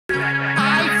All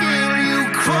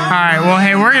right, well,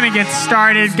 hey, we're going to get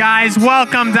started, guys.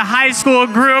 Welcome to high school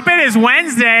group. It is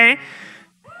Wednesday.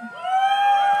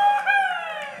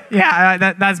 Yeah,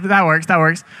 that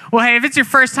works. Well, hey, if it's your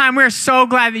first time, we're so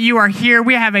glad that you are here.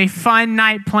 We have a fun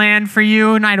night planned for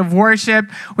you, night of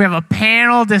worship. We have a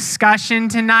panel discussion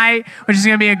tonight, which is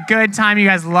going to be a good time. You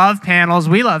guys love panels.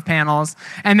 We love panels.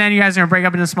 And then you guys are going to break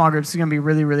up into small groups. It's going to be a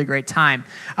really, really great time.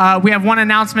 We have one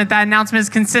announcement. That announcement is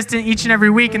consistent each and every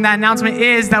week, and that announcement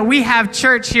is that we have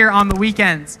church here on the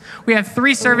weekends. We have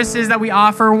 3 services that we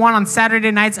offer, one on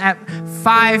Saturday nights at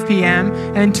 5 p.m.,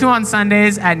 and 2 on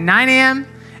Sundays at 9 a.m.,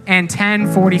 and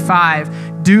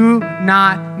 10:45. Do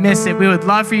not miss it. We would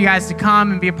love for you guys to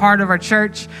come and be a part of our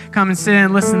church. Come and sit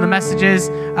and listen to the messages.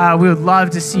 We would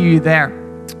love to see you there.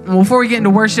 And before we get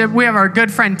into worship, we have our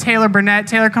good friend Taylor Burnett.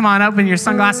 Taylor, come on up with your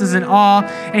sunglasses and all,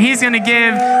 and he's going to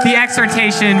give the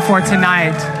exhortation for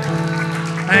tonight.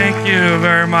 Thank you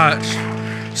very much.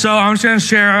 So I'm just going to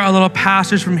share a little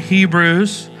passage from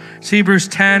Hebrews. It's Hebrews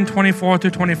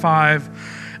 10:24-25.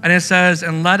 And it says,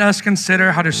 "And let us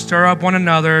consider how to stir up one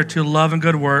another to love and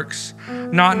good works,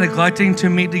 not neglecting to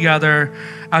meet together,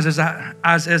 as is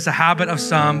the habit of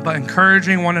some, but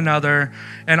encouraging one another,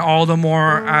 and all the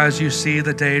more as you see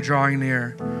the day drawing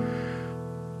near."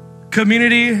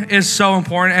 Community is so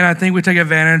important, and I think we take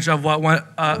advantage of what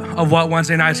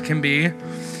Wednesday nights can be,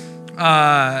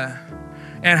 and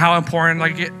how important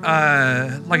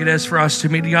it is for us to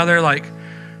meet together. Like,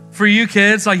 for you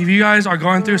kids, like if you guys are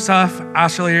going through stuff,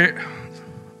 ask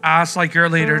your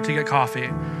leader to get coffee.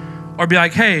 Or be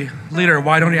like, "Hey, leader,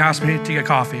 why don't you ask me to get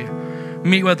coffee?"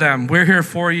 Meet with them. We're here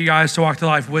for you guys to walk through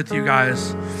life with you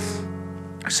guys.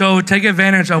 So take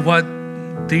advantage of what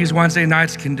these Wednesday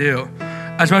nights can do.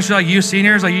 Especially like you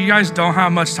seniors, like you guys don't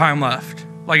have much time left,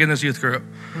 like in this youth group.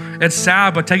 It's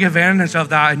sad, but take advantage of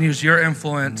that and use your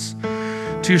influence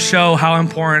to show how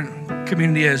important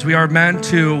community is. We are meant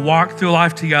to walk through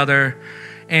life together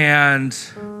and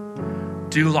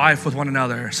do life with one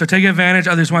another. So take advantage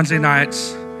of these Wednesday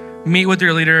nights. Meet with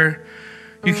your leader.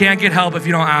 You can't get help if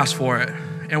you don't ask for it.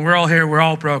 And we're all here. We're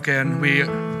all broken.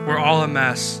 We're all a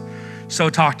mess. So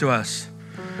talk to us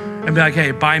and be like,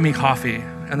 "Hey, buy me coffee,"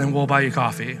 and then we'll buy you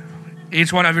coffee.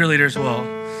 Each one of your leaders will.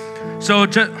 So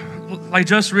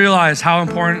just realize how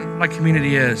important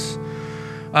community is.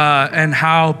 And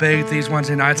how big these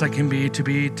Wednesday nights can be to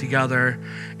be together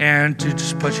and to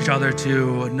just push each other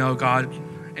to know God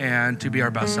and to be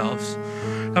our best selves. So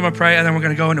I'm gonna pray, and then we're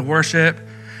gonna go into worship.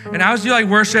 And as you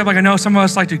worship, I know some of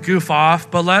us like to goof off,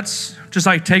 but let's just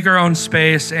take our own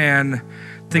space and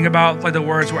think about the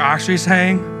words we're actually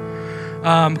saying,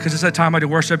 because it's a time to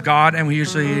worship God, and we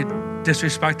usually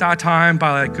disrespect that time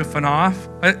by goofing off.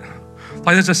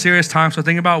 This is a serious time, so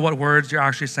think about what words you're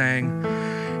actually saying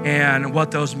and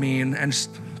what those mean, and just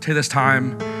take this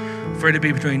time for it to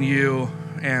be between you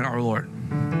and our Lord.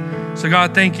 So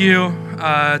God, thank you.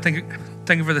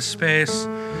 Thank you for this space.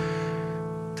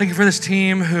 Thank you for this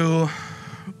team who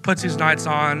puts these nights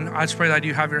on. I just pray that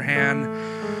you have your hand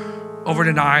over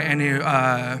tonight, and you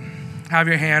have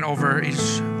your hand over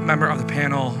each member of the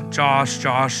panel,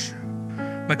 Josh,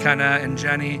 McKenna, and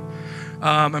Jenny.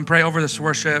 And pray over this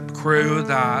worship crew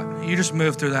that you just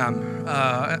move through them,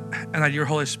 and that your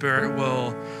Holy Spirit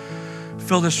will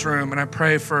fill this room. And I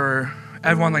pray for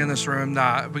everyone in this room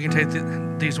that we can take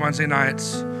these Wednesday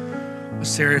nights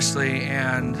seriously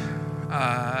and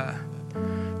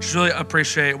just really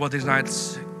appreciate what these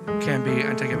nights can be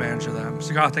and take advantage of them.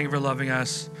 So God, thank you for loving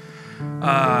us,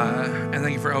 and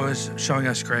thank you for always showing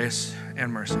us grace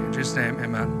and mercy. In Jesus' name,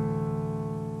 amen.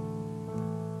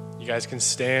 You guys can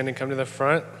stand and come to the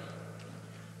front.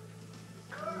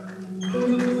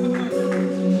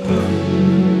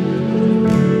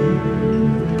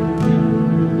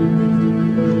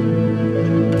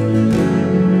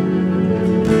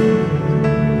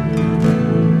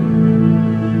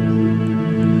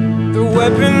 The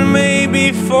weapon may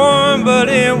be formed, but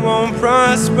it won't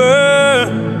prosper.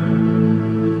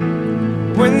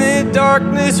 When the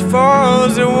darkness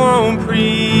falls, it won't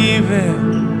prevail.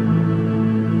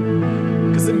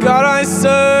 The God I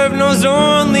serve knows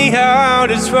only how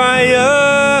to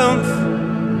triumph.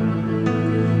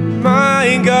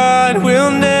 My God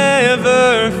will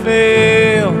never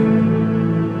fail.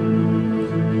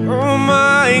 Oh,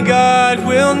 my God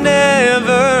will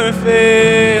never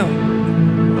fail.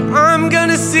 I'm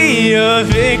gonna see a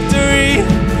victory.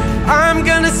 I'm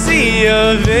gonna see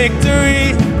a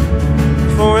victory.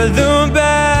 For the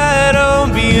battle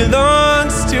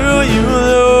belongs to you,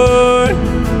 Lord.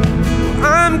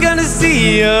 I'm gonna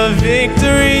see a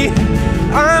victory.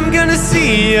 I'm gonna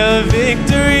see a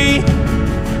victory.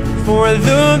 For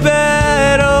the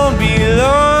battle belongs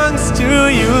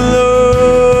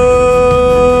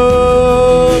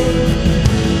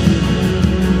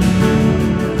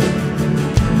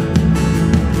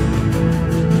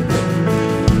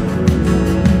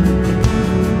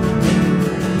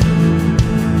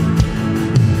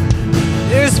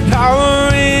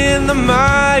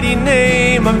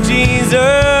name of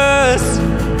Jesus.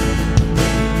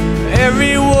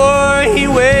 Every war he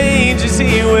wages,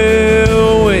 he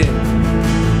will win.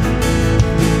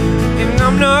 And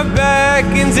I'm not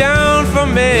backing down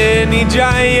from any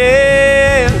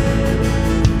giant.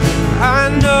 I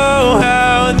know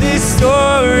how this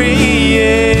story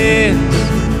ends.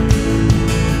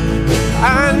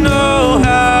 I know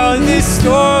how this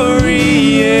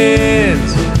story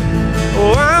ends.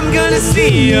 Oh, I'm gonna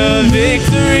see a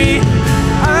victory.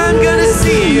 I'm gonna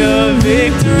see a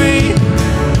victory.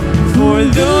 For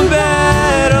the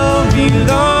battle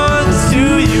belongs to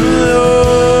you,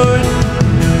 Lord.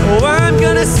 Oh, I'm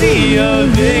gonna see a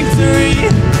victory.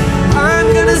 I'm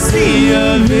gonna see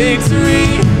a victory.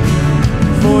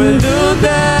 For the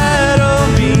battle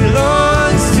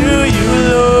belongs to you,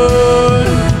 Lord.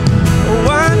 Oh,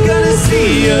 I'm gonna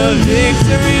see a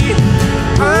victory.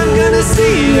 I'm gonna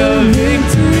see a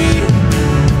victory.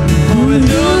 For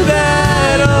the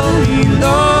battle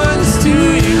belongs to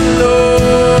you,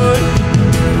 Lord.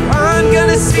 I'm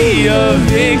gonna see a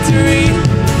victory.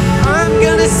 I'm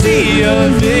gonna see a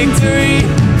victory.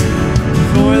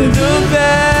 For the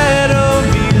battle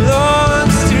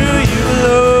belongs to you,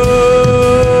 Lord.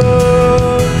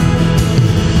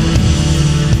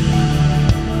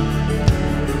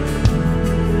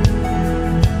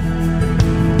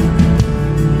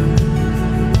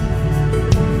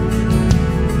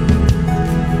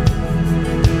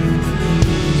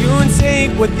 You would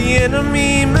take what the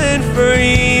enemy meant for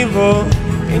evil,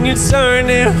 and you turn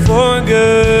it for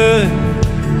good.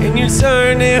 And you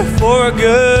turn it for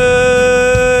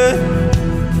good.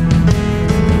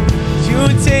 You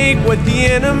take what the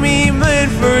enemy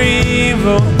meant for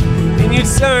evil, and you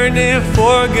turn it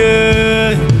for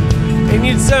good. And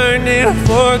you turn it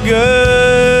for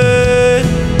good.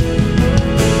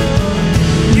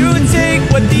 You take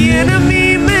what the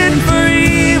enemy meant for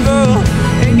evil,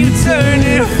 and you turn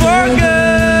it for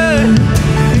good.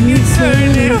 And you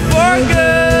turn it for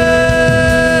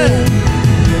good.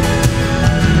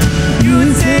 You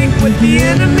take what the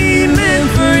enemy meant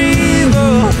for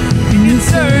evil, and you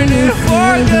turn it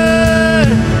for good.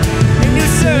 And you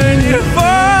turn it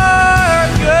for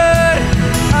good.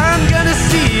 I'm gonna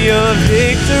see a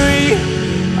victory.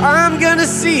 I'm gonna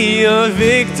see a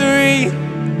victory.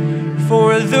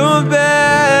 For the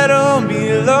battle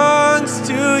belongs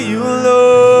to you,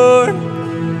 Lord.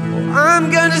 I'm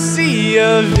gonna see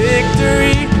a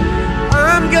victory.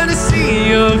 I'm gonna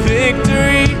see a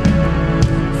victory.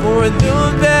 For the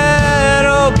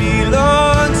battle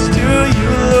belongs to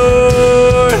you,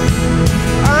 Lord.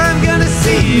 I'm gonna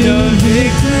see a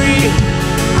victory.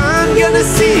 I'm gonna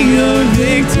see a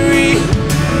victory.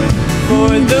 For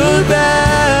the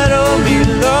battle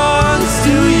belongs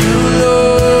to you,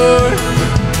 Lord.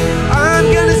 I'm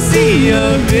gonna see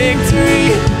a victory.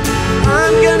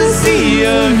 I'm gonna see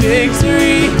a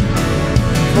victory.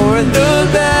 For the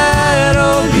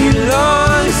battle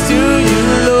belongs to you,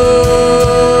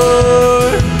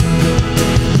 Lord.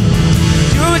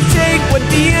 You take what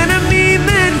the enemy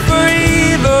meant for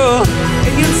evil,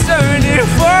 and you turn it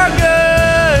for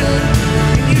good.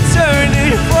 And you turn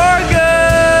it for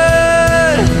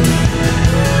good.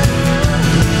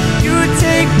 You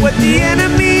take what the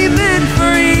enemy meant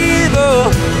for evil,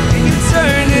 and you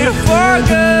turn it for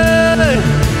good.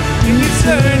 And you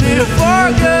turn it for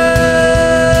good.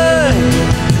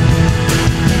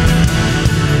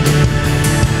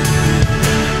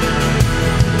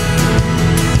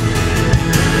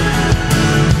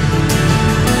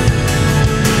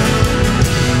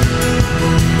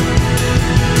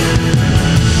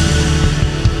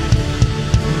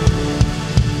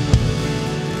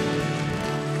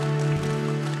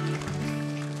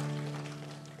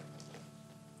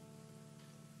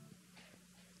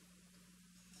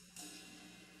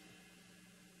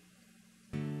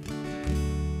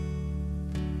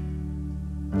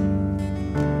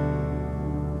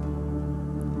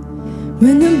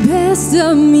 When the best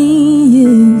of me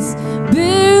is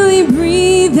barely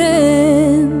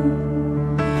breathing,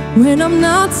 when I'm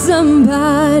not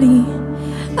somebody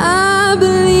I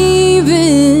believe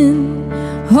in,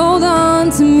 hold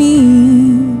on to me.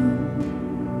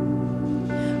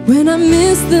 When I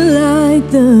miss the light,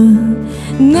 the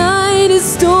night is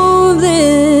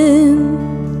stolen.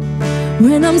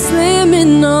 When I'm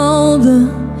slamming all the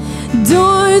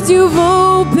doors you've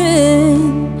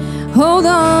opened, hold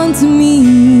on to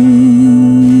me.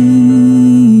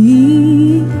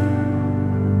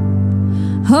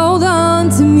 Hold on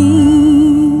to me.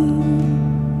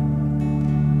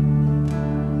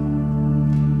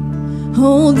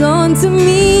 Hold on to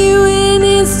me when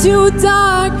it's too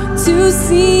dark to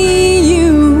see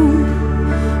you.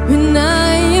 When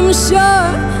I am sure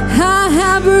I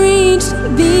have reached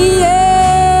the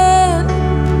end.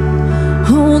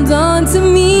 Hold on to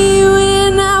me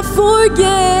when I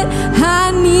forget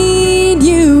I need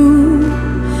you.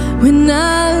 When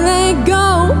I let go,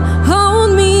 hold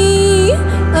me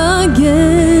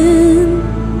again.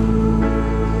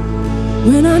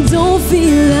 When I don't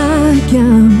feel like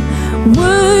I'm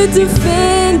worth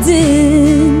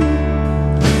defending.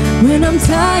 When I'm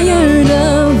tired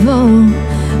of all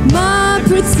my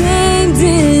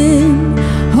pretending,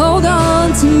 hold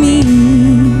on to me.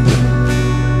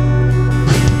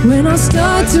 When I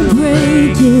start to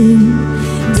break in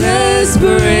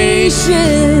desperation,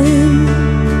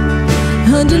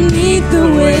 underneath the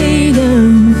weight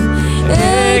of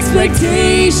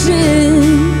expectation,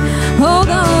 hold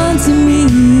on to me.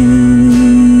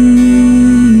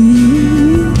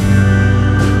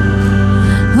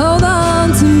 Hold on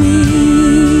to me.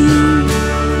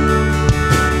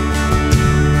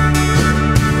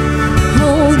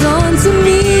 Hold on to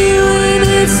me when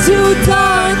it's too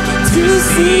dark to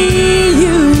see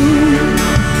you.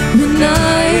 When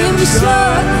I am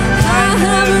sure I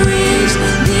have reached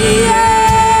the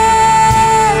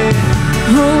end.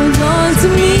 Hold on to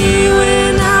me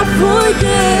when I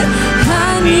forget I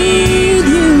need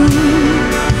you.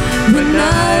 When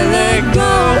I let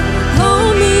go,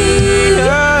 hold me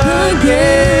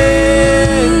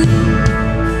again.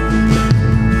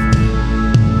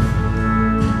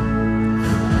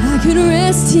 I could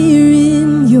rest here in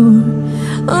your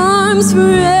arms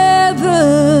forever,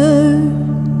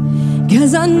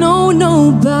 'cause I know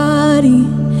nobody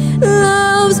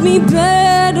loves me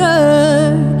better.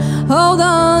 Hold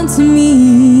on to me.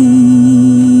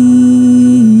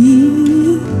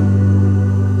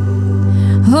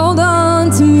 Hold on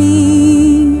to me.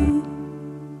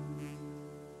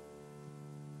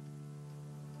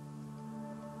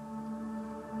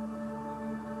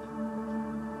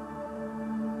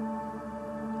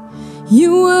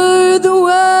 You were the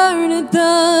Word at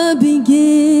the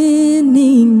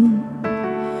beginning,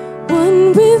 one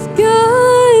with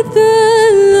God the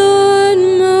Lord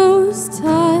Most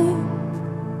High.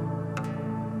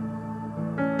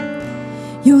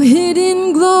 Your hidden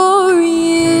glory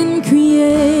in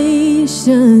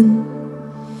creation,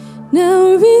 now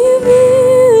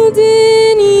revealed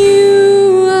in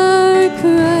you are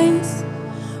Christ.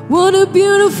 What a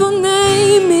beautiful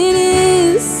name it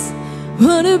is.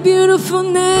 What a beautiful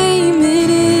name it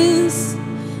is.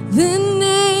 The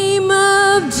name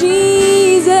of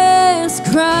Jesus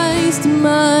Christ,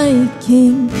 my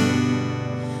King.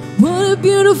 What a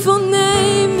beautiful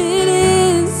name it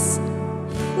is.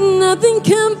 Nothing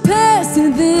compares to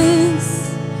this.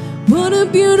 What a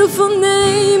beautiful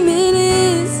name it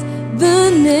is. The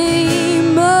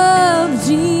name of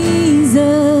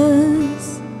Jesus.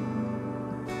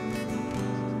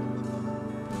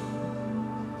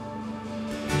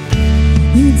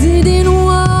 You didn't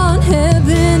want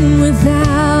heaven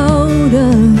without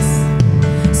us,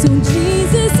 so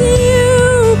Jesus, you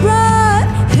brought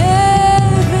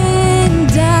heaven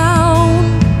down.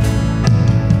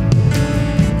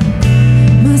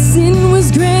 My sin was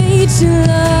great, your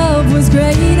love was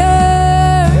greater.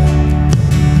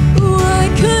 What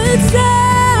could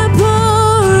separate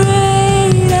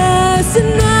us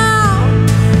now?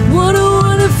 What a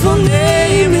wonderful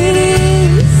name it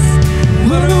is.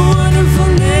 What a wonderful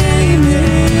name it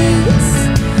is.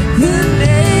 The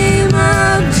name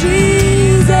of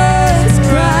Jesus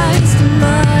Christ,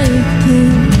 my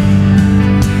King.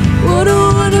 What a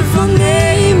wonderful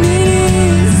name it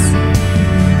is.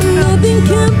 Nothing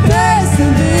compares to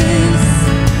this.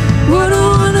 What a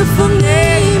wonderful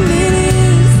name it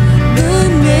is. The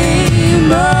name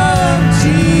of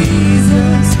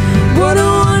Jesus. What a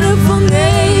wonderful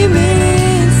name it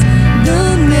is. The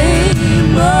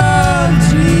name of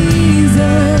Jesus.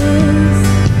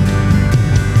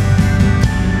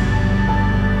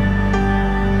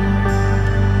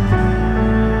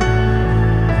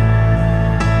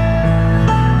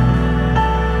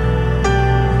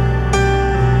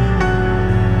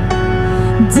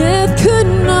 Death could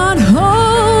not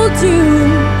hold you.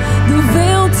 The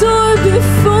veil tore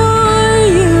before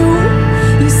you.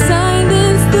 You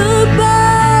silenced the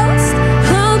boast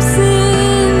of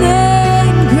sin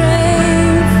and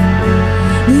grave.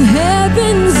 The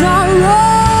heavens are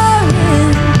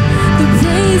roaring the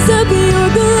praise of your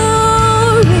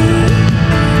glory.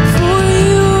 For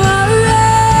you are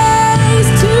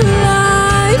raised to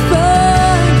life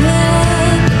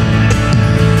again.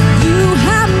 You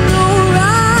have no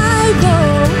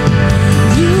rival.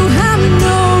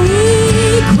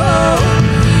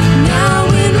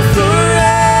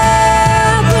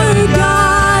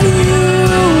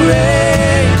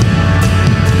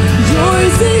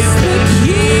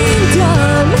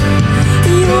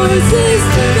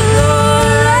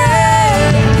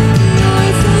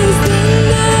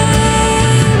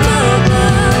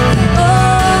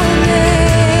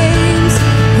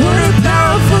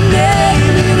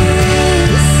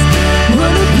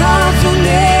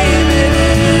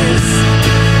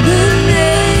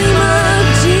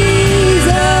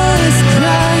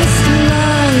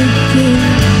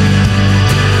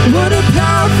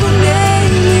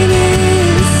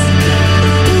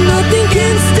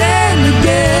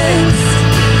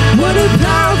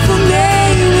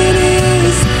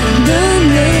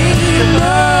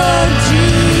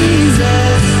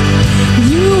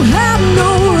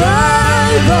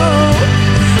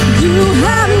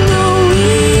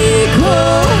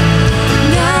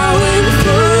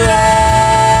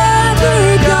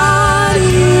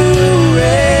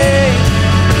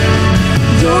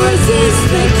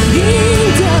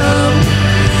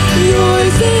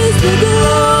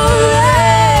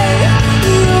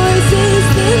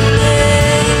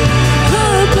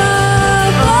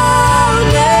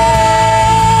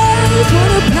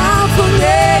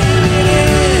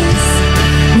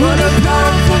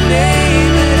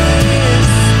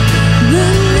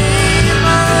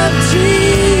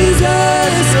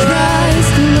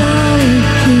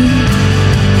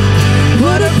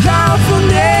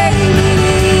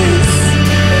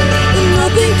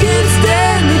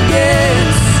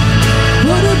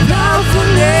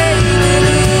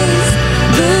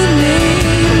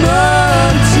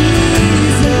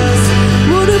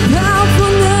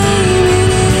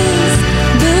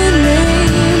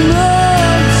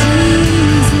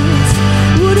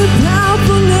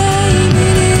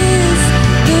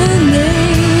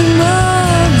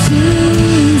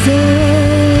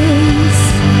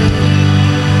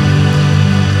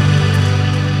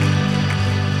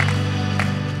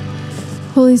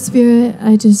 Holy Spirit,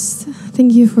 I just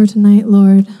thank you for tonight,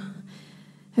 Lord.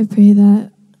 I pray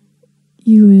that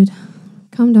you would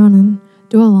come down and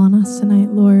dwell on us tonight,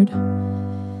 Lord.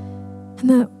 And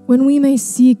that when we may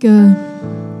seek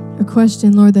a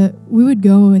question, Lord, that we would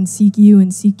go and seek you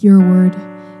and seek your word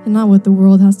and not what the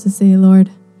world has to say,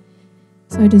 Lord.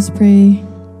 So I just pray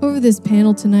over this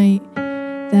panel tonight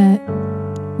that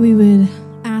we would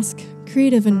ask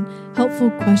creative and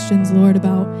helpful questions, Lord,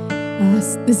 about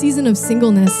the season of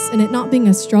singleness and it not being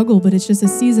a struggle, but it's just a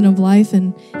season of life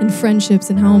and friendships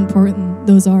and how important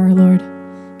those are, Lord,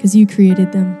 because you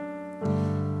created them.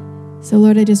 So,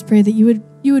 Lord, I just pray that you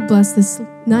would bless this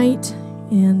night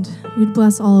and you'd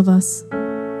bless all of us.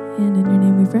 And in your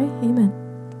name we pray, amen.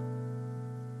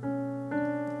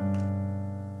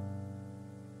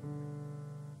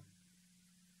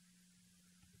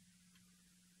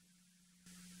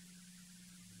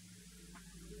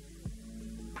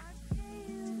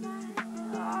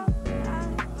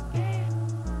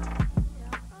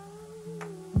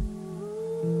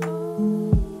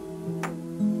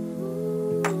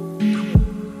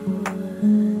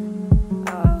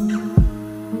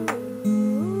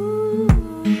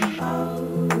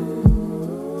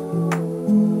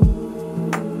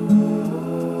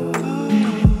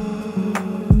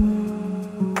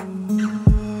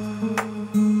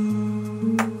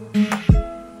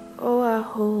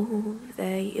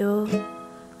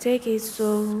 Take it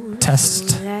slow.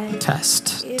 Test.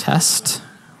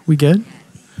 We good?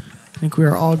 I think we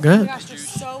are all good. Oh my gosh, they're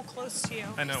so close to you.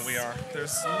 I know we are.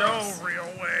 There's no real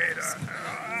way to.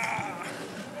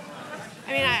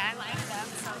 I mean, I like them,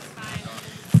 so it's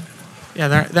fine. Yeah,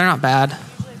 they're not bad.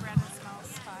 Usually Brandon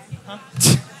smells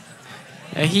fine.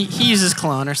 Yeah, he uses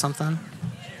cologne or something.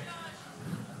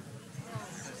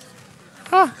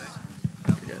 Oh.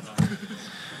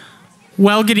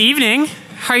 Well, good evening.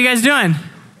 How are you guys doing?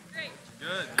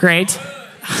 Great.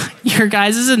 Your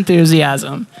guys'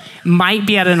 enthusiasm might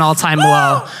be at an all-time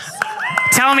low.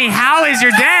 Tell me, how is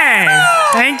your day?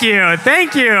 Thank you.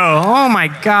 Oh my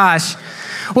gosh.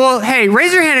 Well, hey,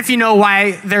 raise your hand if you know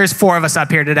why there's 4 of us up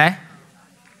here today.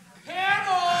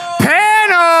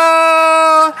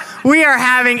 Panel! We are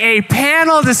having a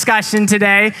panel discussion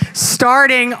today,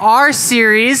 starting our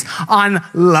series on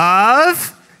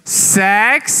love,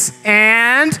 sex,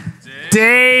 and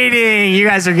dating. You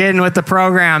guys are getting with the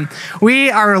program.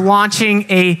 We are launching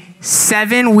a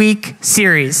 7-week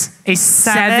series. A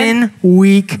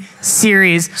 7-week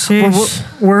series.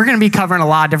 We're going to be covering a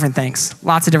lot of different things.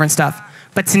 Lots of different stuff.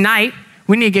 But tonight,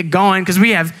 we need to get going because we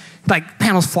have,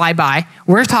 panels fly by.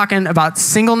 We're talking about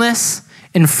singleness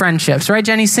and friendships. Right,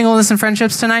 Jenny? Singleness and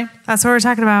friendships tonight? That's what we're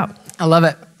talking about. I love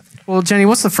it. Well, Jenny,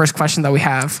 what's the first question that we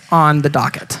have on the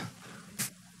docket?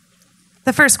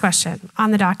 The first question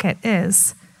on the docket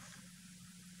is,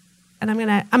 and I'm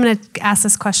gonna ask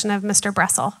this question of Mr.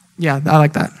 Bressel. Yeah, I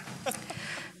like that.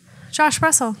 Josh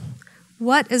Bressel,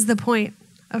 what is the point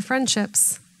of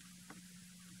friendships?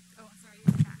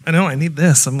 I know, I need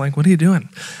this. I'm like, what are you doing?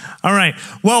 All right.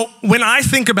 Well, when I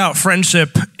think about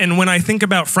friendship and when I think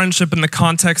about friendship in the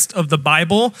context of the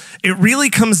Bible, it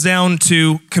really comes down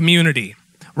to community.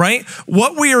 Right?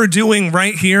 What we are doing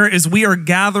right here is we are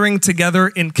gathering together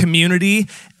in community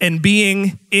and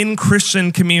being in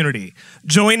Christian community,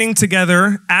 joining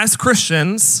together as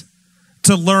Christians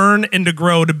to learn and to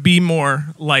grow to be more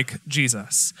like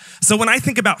Jesus. So when I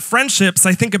think about friendships,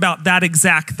 I think about that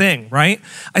exact thing, right?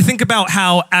 I think about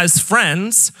how as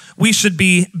friends, we should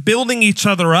be building each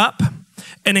other up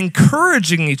and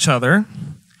encouraging each other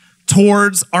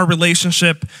towards our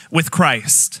relationship with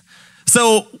Christ.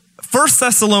 So 1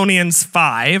 Thessalonians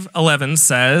 5:11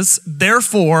 says,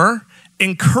 therefore,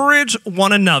 encourage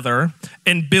one another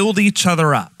and build each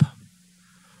other up.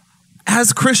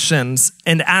 As Christians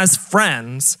and as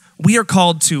friends, we are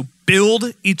called to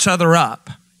build each other up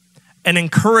and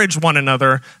encourage one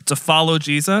another to follow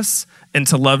Jesus and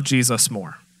to love Jesus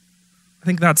more. I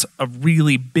think that's a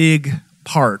really big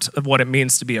part of what it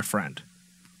means to be a friend.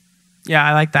 Yeah,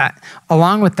 I like that.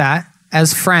 Along with that,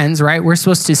 as friends, right, we're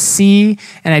supposed to see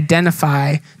and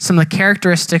identify some of the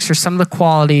characteristics or some of the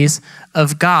qualities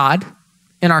of God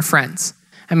in our friends.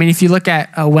 I mean, if you look at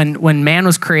when man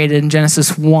was created in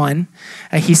Genesis 1,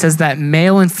 he says that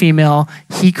male and female,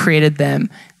 he created them.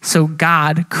 So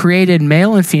God created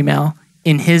male and female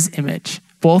in his image.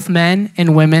 Both men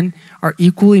and women are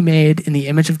equally made in the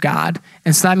image of God.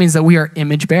 And so that means that we are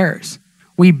image bearers.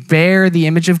 We bear the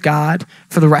image of God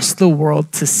for the rest of the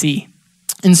world to see.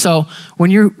 And so when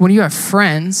you have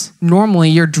friends, normally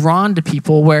you're drawn to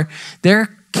people where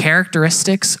they're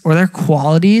characteristics or their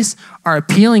qualities are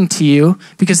appealing to you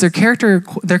because their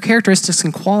characteristics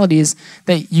and qualities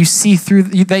that you see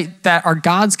that are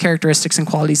God's characteristics and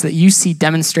qualities that you see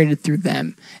demonstrated through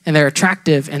them, and they're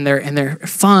attractive and they're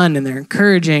fun and they're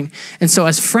encouraging. And so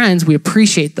as friends, we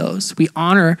appreciate those. We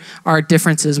honor our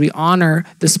differences. We honor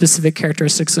the specific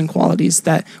characteristics and qualities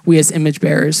that we as image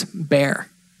bearers bear.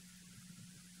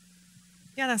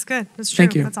 Yeah, that's good. That's true.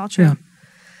 Thank you. That's all true. Yeah.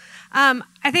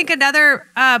 I think another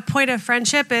point of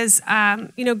friendship is,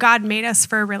 God made us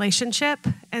for a relationship.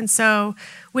 And so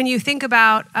when you think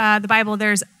about the Bible,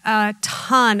 there's a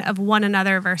ton of one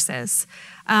another verses.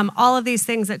 All of these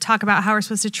things that talk about how we're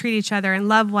supposed to treat each other and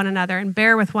love one another and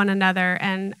bear with one another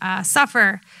and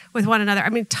suffer with one another. I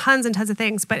mean, tons and tons of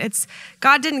things. But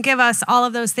God didn't give us all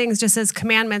of those things just as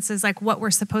commandments, as like what we're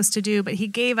supposed to do. But he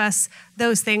gave us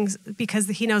those things because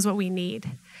he knows what we need.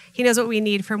 He knows what we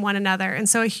need from one another. And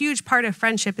so a huge part of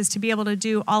friendship is to be able to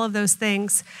do all of those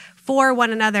things for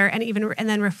one another and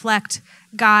then reflect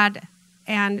God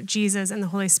and Jesus and the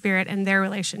Holy Spirit and their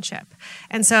relationship.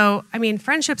 And so, I mean,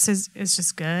 friendships is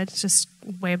just good. It's just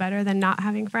way better than not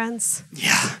having friends.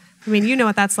 Yeah. I mean, you know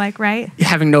what that's like, right?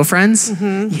 Having no friends?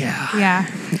 Mm-hmm. Yeah. Yeah.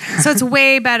 So it's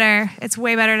way better. It's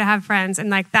way better to have friends. And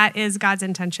like that is God's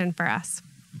intention for us.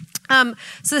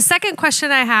 So the second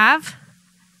question I have,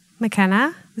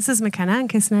 McKenna. This is McKenna, in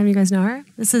case none of you guys know her.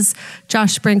 This is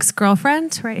Josh Brink's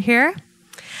girlfriend right here.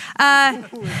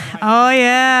 Oh,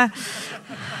 yeah.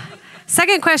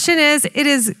 Second question is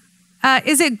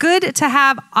it good to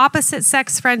have opposite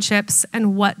sex friendships,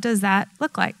 and what does that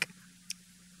look like?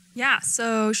 Yeah,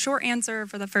 so short answer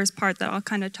for the first part that I'll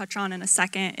kind of touch on in a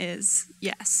second is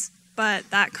yes, but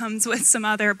that comes with some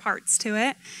other parts to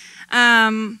it.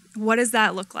 What does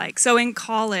that look like? So in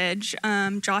college,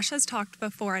 Josh has talked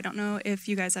before, I don't know if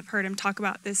you guys have heard him talk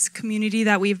about this community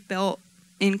that we've built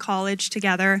in college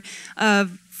together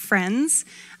of friends,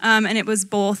 and it was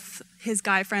both his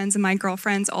guy friends and my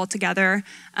girlfriends all together.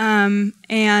 And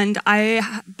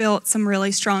I built some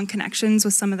really strong connections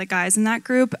with some of the guys in that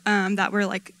group that were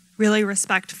like really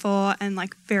respectful and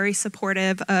like very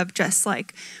supportive of just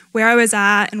like where I was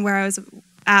at and where I was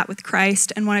at with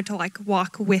Christ and wanted to like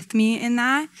walk with me in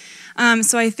that.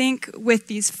 So I think with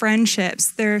these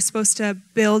friendships, they're supposed to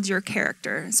build your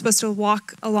character, supposed to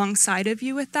walk alongside of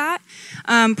you with that.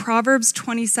 Proverbs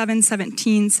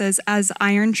 27:17 says, as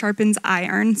iron sharpens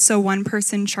iron, so one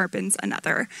person sharpens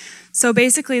another. So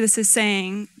basically this is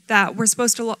saying that we're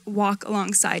supposed to walk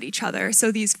alongside each other. So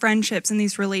these friendships and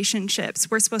these relationships,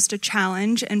 we're supposed to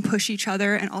challenge and push each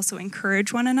other and also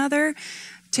encourage one another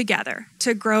together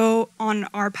to grow on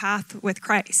our path with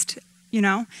Christ, you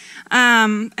know?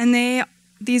 And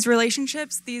these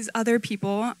relationships, these other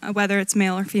people, whether it's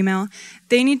male or female,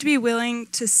 they need to be willing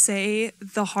to say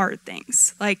the hard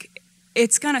things. Like,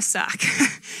 it's gonna suck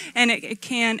and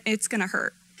it's gonna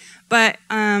hurt. But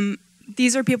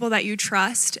these are people that you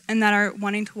trust and that are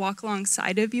wanting to walk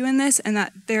alongside of you in this, and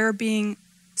that they're being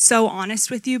so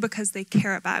honest with you because they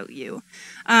care about you.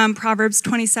 Proverbs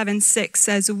 27:6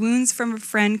 says, wounds from a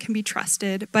friend can be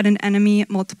trusted, but an enemy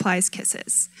multiplies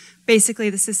kisses. Basically,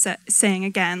 this is saying,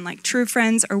 again, like true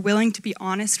friends are willing to be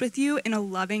honest with you in a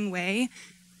loving way,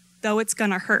 though it's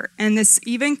gonna hurt. And this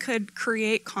even could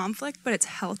create conflict, but it's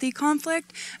healthy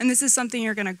conflict. And this is something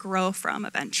you're gonna grow from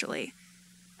eventually.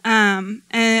 And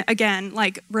again,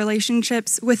 like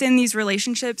relationships, within these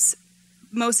relationships,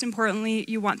 most importantly,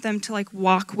 you want them to like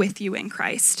walk with you in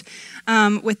Christ.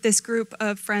 With this group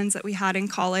of friends that we had in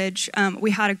college,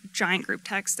 we had a giant group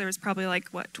text. There was probably like,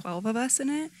 12 of us in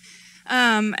it?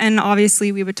 And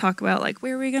obviously we would talk about like,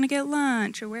 where are we gonna get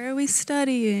lunch? Or where are we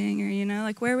studying? Or, you know,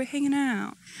 like where are we hanging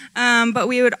out? But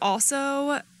we would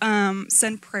also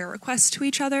send prayer requests to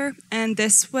each other. And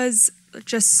this was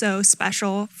just so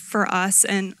special for us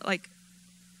and like,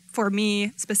 for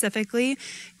me specifically,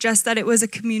 just that it was a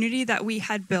community that we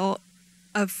had built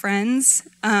of friends,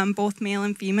 both male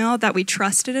and female, that we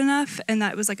trusted enough, and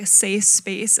that it was like a safe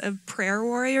space of prayer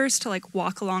warriors to like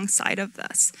walk alongside of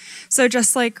this. So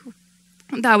just like,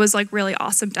 that was like really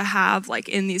awesome to have like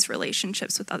in these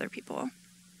relationships with other people.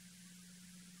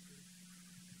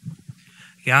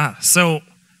 Yeah, so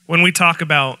when we talk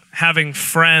about having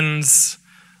friends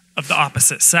of the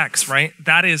opposite sex, right?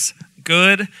 That is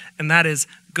good, and that is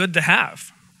good to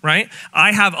have, right?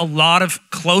 I have a lot of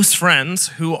close friends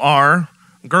who are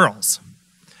girls.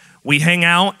 We hang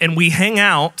out and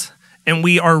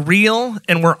we are real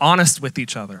and we're honest with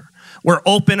each other. We're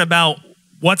open about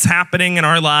what's happening in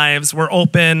our lives. We're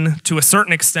open to a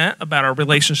certain extent about our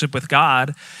relationship with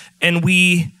God, and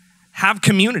we have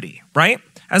community, right?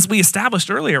 as we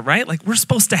established earlier, right? Like we're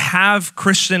supposed to have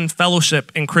Christian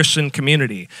fellowship and Christian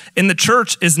community. And the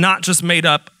church is not just made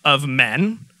up of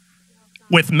men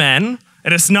with men,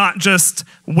 and it's not just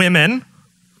women.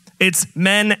 It's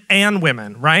men and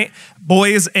women, right?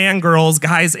 Boys and girls,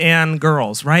 guys and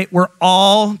girls, right? We're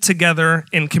all together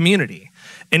in community.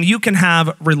 And you can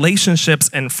have relationships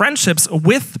and friendships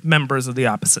with members of the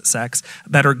opposite sex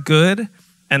that are good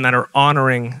and that are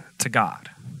honoring to God,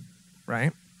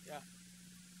 right?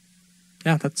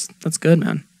 Yeah, that's good,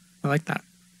 man. I like that.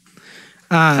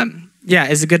 Yeah,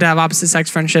 is it good to have opposite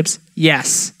sex friendships?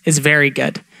 Yes, it's very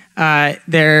good.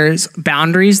 There's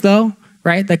boundaries, though,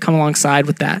 right, that come alongside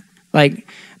with that. Like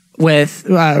with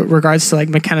regards to like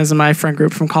McKenna's and my friend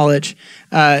group from college,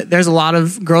 there's a lot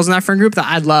of girls in that friend group that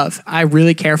I love. I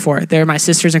really care for. They're my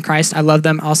sisters in Christ. I love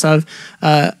them. I also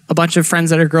have a bunch of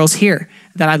friends that are girls here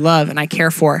that I love and I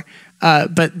care for.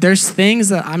 But there's things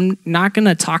that I'm not going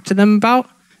to talk to them about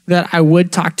that I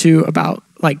would talk to about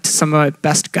like to some of my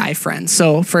best guy friends.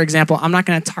 So for example, I'm not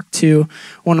going to talk to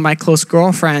one of my close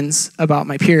girlfriends about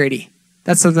my purity.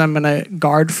 That's something I'm going to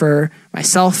guard for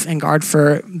myself and guard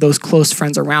for those close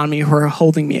friends around me who are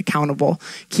holding me accountable,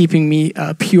 keeping me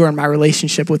pure in my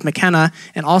relationship with McKenna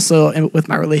and also with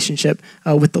my relationship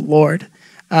with the Lord.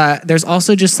 There's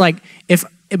also just like, if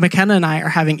McKenna and I are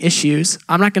having issues,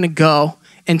 I'm not going to go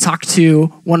and talk to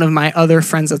one of my other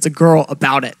friends that's a girl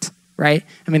about it, right?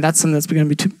 I mean, that's something that's going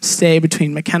to stay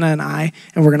between McKenna and I,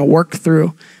 and we're going to work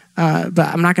through. But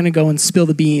I'm not going to go and spill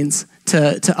the beans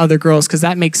to other girls because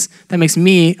that makes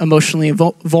me emotionally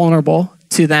vulnerable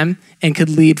to them and could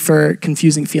lead for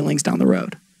confusing feelings down the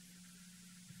road.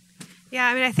 Yeah,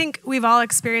 I mean, I think we've all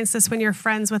experienced this when you're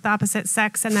friends with opposite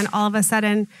sex and then all of a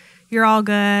sudden you're all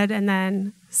good and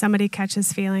then somebody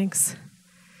catches feelings,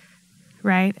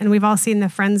 right? And we've all seen the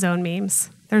friend zone memes.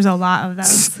 There's a lot of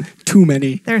those. Too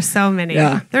many. There's so many.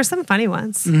 Yeah. There's some funny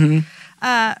ones.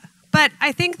 But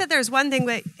I think that there's one thing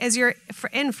that as you're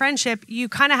in friendship, you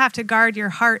kind of have to guard your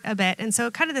heart a bit. And so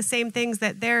kind of the same things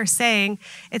that they're saying,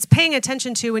 it's paying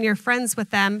attention to when you're friends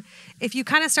with them. If you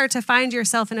kind of start to find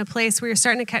yourself in a place where you're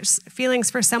starting to catch feelings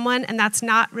for someone and that's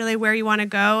not really where you want to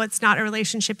go, it's not a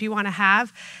relationship you want to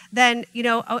have, then, you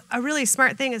know, a really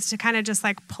smart thing is to kind of just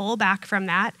like pull back from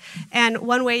that. And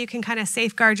one way you can kind of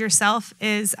safeguard yourself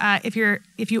is if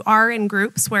you are in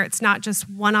groups where it's not just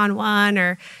one-on-one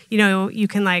or, you know, you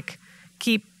can like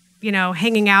keep, you know,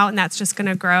 hanging out and that's just going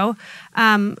to grow.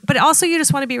 But also you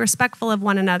just want to be respectful of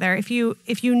one another. If you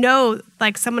know,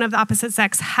 like someone of the opposite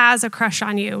sex has a crush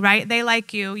on you, right? They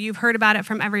like you. You've heard about it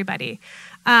from everybody.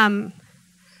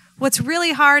 What's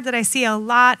really hard that I see a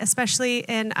lot, especially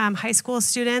in high school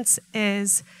students,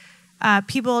 is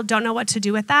people don't know what to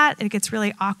do with that. It gets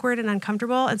really awkward and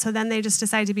uncomfortable. And so then they just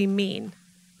decide to be mean.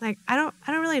 Like, I don't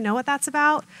really know what that's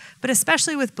about, but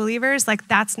especially with believers, like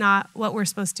that's not what we're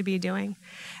supposed to be doing.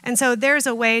 And so there's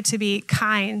a way to be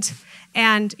kind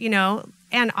and, you know,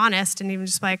 and honest and even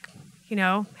just like, you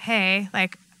know, hey,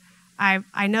 like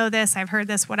I know this, I've heard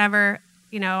this, whatever,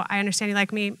 you know, I understand you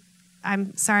like me.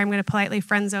 I'm sorry, I'm going to politely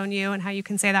friend zone you and how you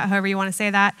can say that however you want to say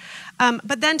that.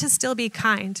 But then to still be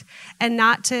kind and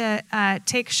not to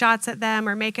take shots at them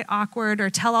or make it awkward or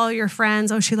tell all your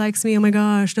friends, oh, she likes me, oh my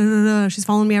gosh, da, da, da, she's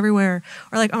following me everywhere.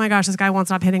 Or like, oh my gosh, this guy won't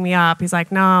stop hitting me up. He's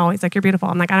like, no, he's like, you're beautiful.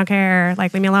 I'm like, I don't care,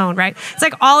 like, leave me alone, right? It's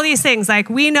like all of these things, like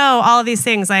we know all of these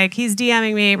things, like he's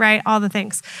DMing me, right? All the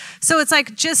things. So it's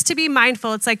like just to be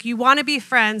mindful. It's like you want to be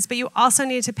friends, but you also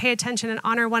need to pay attention and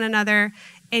honor one another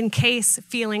in case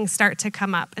feelings start to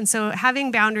come up. And so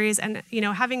having boundaries and, you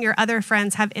know, having your other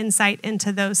friends have insight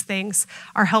into those things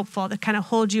are helpful to kind of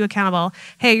hold you accountable.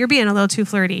 Hey, you're being a little too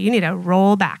flirty. You need to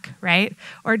roll back, right?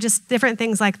 Or just different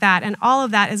things like that. And all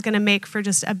of that is going to make for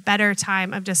just a better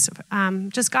time of just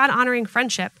God honoring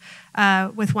friendship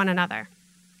with one another.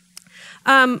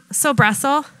 So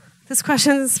Bressel, this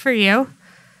question is for you.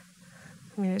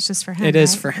 I mean, it's just for him. It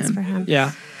is right? for him. It's for him.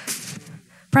 Yeah.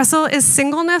 Bressel, is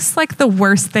singleness like the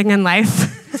worst thing in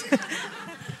life?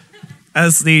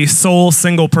 As the sole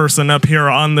single person up here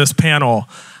on this panel,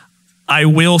 I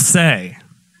will say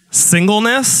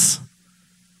singleness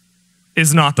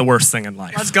is not the worst thing in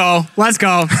life. Let's go. Let's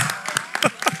go.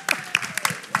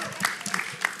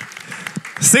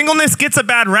 Singleness gets a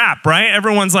bad rap, right?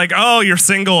 Everyone's like, oh, you're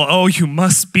single. Oh, you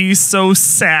must be so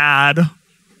sad.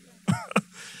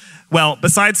 Well,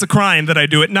 besides the crying that I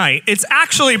do at night, it's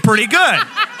actually pretty good.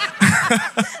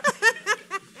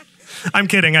 I'm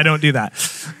kidding, I don't do that.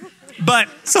 But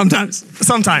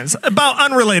sometimes about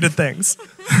unrelated things.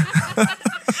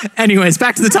 Anyways,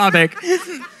 back to the topic.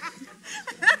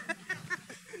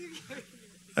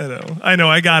 I know,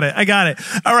 I got it.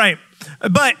 All right,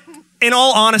 but in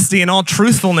all honesty, in all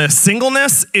truthfulness,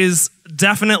 singleness is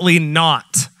definitely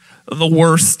not the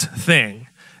worst thing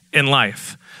in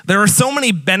life. There are so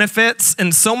many benefits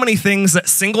and so many things that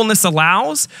singleness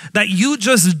allows that you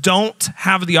just don't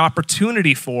have the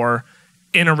opportunity for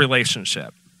in a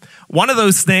relationship. One of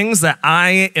those things that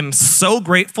I am so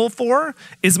grateful for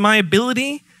is my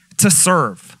ability to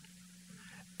serve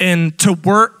and to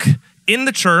work in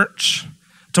the church,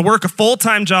 to work a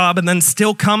full-time job and then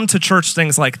still come to church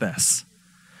things like this.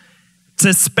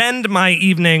 To spend my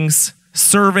evenings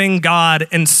serving God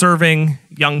and serving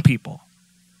young people,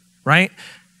 right?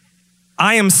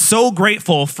 I am so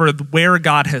grateful for where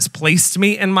God has placed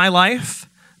me in my life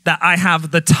that I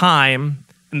have the time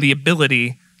and the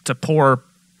ability to pour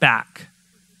back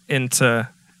into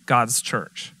God's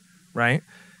church, right?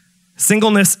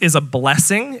 Singleness is a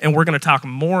blessing, and we're going to talk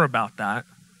more about that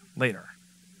later.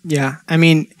 Yeah, I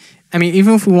mean,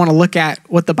 even if we want to look at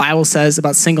what the Bible says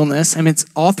about singleness, it's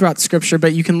all throughout Scripture,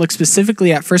 but you can look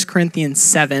specifically at 1 Corinthians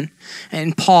 7,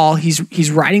 and Paul,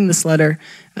 he's writing this letter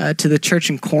to the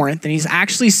church in Corinth, and he's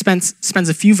actually spends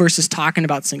a few verses talking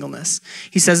about singleness.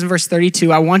 He says in verse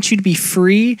 32, "I want you to be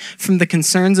free from the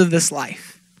concerns of this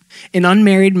life. An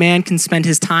unmarried man can spend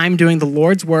his time doing the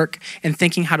Lord's work and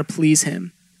thinking how to please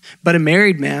him. But a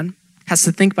married man has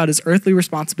to think about his earthly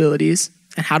responsibilities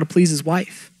and how to please his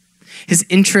wife. His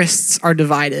interests are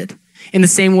divided. In the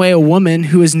same way, a woman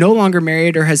who is no longer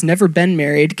married or has never been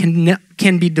married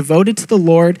can be devoted to the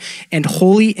Lord and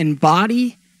holy in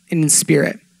body and in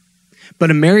spirit.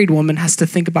 But a married woman has to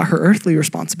think about her earthly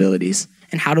responsibilities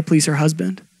and how to please her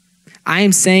husband. I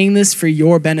am saying this for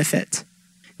your benefit,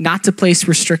 not to place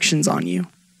restrictions on you.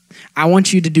 I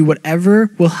want you to do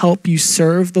whatever will help you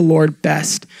serve the Lord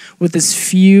best with as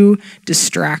few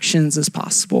distractions as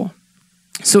possible."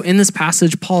 So in this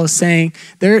passage, Paul is saying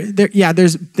there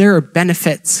are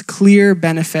benefits, clear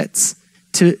benefits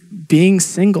to being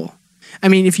single.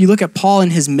 If you look at Paul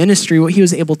in his ministry, what he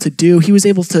was able to do, he was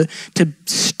able to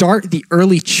start the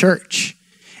early church.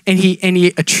 And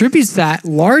he attributes that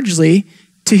largely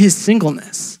to his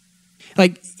singleness.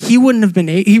 He wouldn't have been,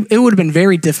 it would have been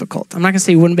very difficult. I'm not gonna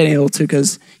say he wouldn't have been able to,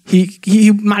 because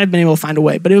he might have been able to find a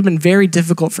way, but it would have been very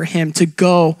difficult for him to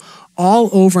go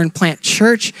all over and plant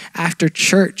church after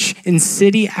church in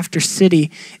city after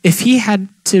city if he had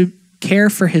to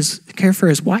care for his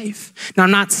wife. Now,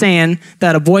 I'm not saying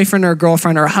that a boyfriend or a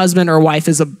girlfriend or a husband or a wife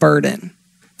is a burden.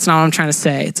 That's not what I'm trying to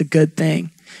say. It's a good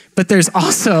thing. But there's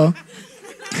also...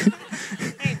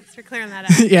 Thanks for clearing that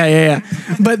up. Yeah.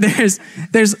 But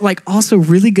there's also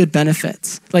really good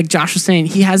benefits. Like Josh was saying,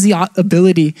 he has the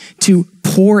ability to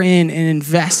pour in and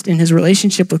invest in his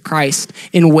relationship with Christ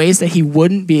in ways that he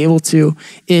wouldn't be able to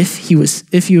if he was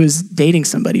dating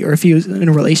somebody or if he was in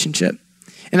a relationship.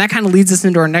 And that kind of leads us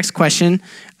into our next question.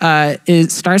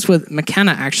 It starts with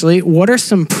McKenna, actually. What are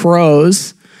some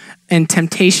pros and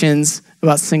temptations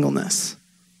about singleness?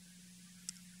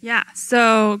 Yeah,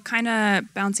 so kind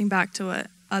of bouncing back to what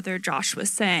other Josh was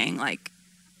saying,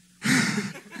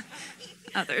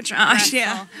 other Josh,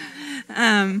 yeah.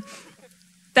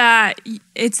 That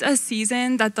it's a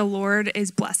season that the Lord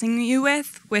is blessing you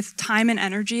with time and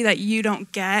energy that you don't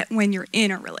get when you're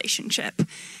in a relationship.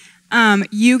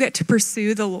 You get to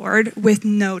pursue the Lord with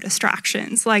no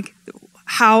distractions.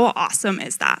 How awesome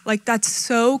is that? That's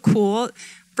so cool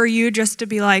for you just to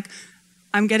be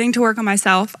I'm getting to work on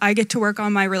myself. I get to work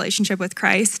on my relationship with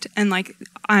Christ, and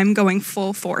I'm going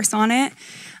full force on it.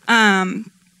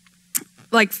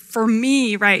 For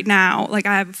me right now, I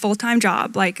have a full-time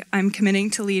job. I'm committing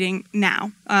to leading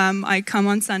now. I come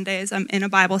on Sundays, I'm in a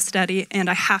Bible study, and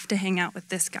I have to hang out with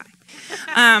this guy.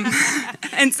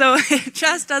 And so it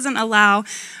just doesn't allow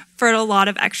for a lot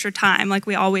of extra time.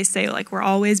 We always say, we're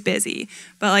always busy.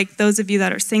 But those of you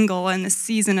that are single in the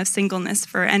season of singleness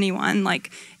for anyone,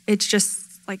 it's just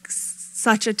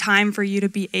such a time for you to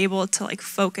be able to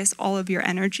focus all of your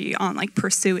energy on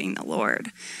pursuing the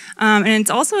Lord. And it's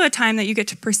also a time that you get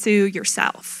to pursue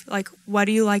yourself. What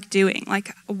do you like doing?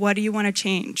 What do you want to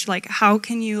change? How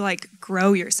can you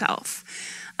grow yourself?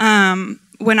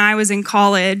 When I was in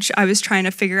college, I was trying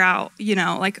to figure out,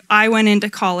 I went into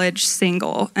college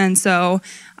single. And so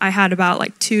I had about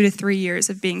 2 to 3 years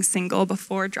of being single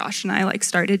before Josh and I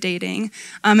started dating.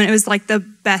 And it was the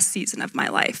best season of my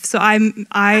life. So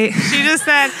She just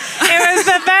said it was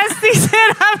the best season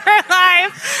of her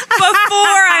life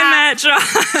before I met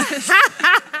Josh.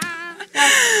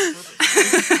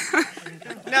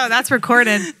 No, that's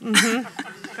recorded.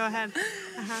 Mm-hmm. Go ahead.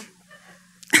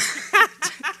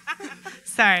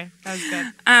 Sorry, that was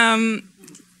good.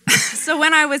 So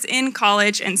when I was in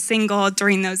college and single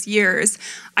during those years,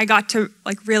 I got to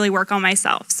really work on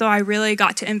myself. So I really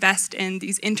got to invest in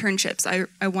these internships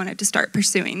I wanted to start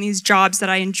pursuing, these jobs that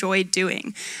I enjoyed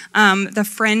doing, the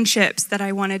friendships that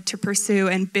I wanted to pursue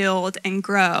and build and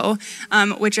grow,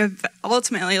 which have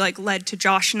ultimately led to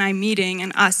Josh and I meeting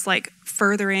and us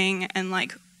furthering and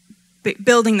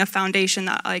building the foundation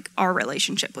that our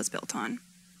relationship was built on.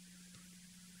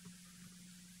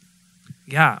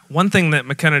 Yeah, one thing that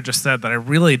McKenna just said that I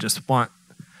really just want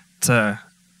to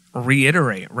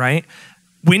reiterate, right?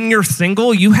 When you're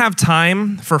single, you have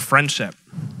time for friendship.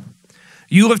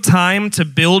 You have time to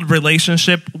build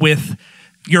relationship with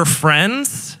your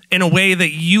friends in a way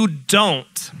that you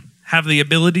don't have the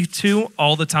ability to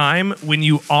all the time when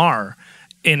you are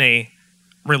in a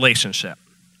relationship.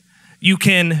 You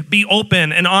can be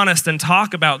open and honest and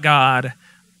talk about God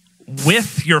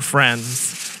with your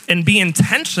friends and be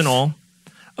intentional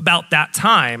about that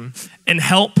time and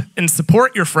help and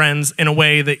support your friends in a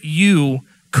way that you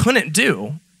couldn't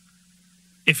do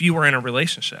if you were in a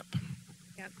relationship.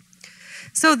 Yep.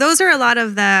 So those are a lot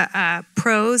of the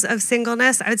pros of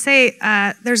singleness. I would say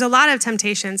there's a lot of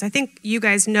temptations. I think you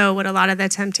guys know what a lot of the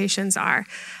temptations are.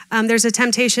 There's a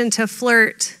temptation to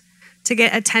flirt, to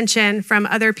get attention from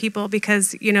other people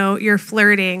because, you're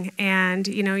flirting and,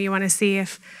 you want to see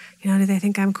if, do they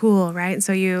think I'm cool, right? And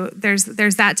so there's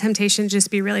that temptation to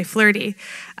just be really flirty.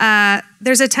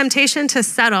 There's a temptation to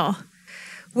settle,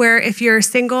 where if you're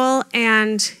single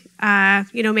and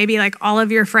maybe all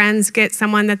of your friends get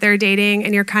someone that they're dating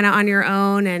and you're kind of on your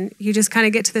own and you just kind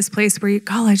of get to this place where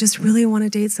I just really want to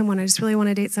date someone. I just really want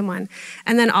to date someone.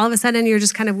 And then all of a sudden you're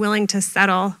just kind of willing to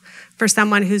settle for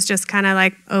someone who's just kind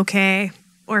of okay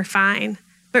or fine,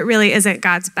 but really isn't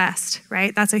God's best,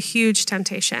 right? That's a huge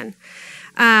temptation.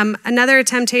 Another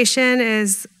temptation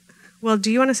is,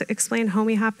 do you want to explain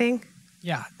homie hopping?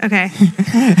 Yeah. Okay.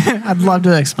 I'd love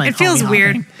to explain. It feels homie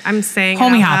weird. hopping. I'm saying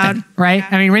Homie it out hopping, loud. right? Yeah.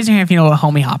 I mean, raise your hand if you know what a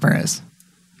homie hopper is.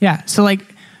 Yeah. So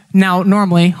now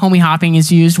normally homie hopping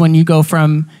is used when you go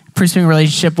from pursuing a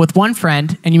relationship with one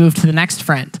friend and you move to the next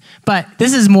friend. But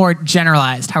this is more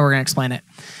generalized how we're going to explain it.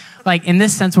 In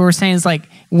this sense, what we're saying is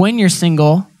when you're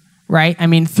single, right? I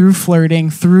mean, through flirting,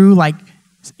 through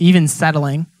even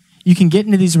settling, you can get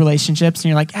into these relationships and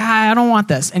you're I don't want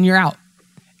this, and you're out.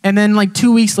 And then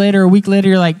 2 weeks later, a week later,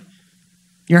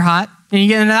 you're hot, and you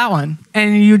get into that one.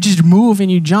 And you just move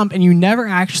and you jump, and you never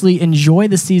actually enjoy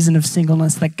the season of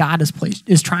singleness that God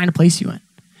is trying to place you in.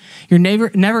 You're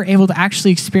never able to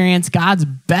actually experience God's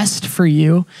best for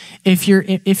you if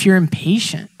you're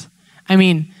impatient. I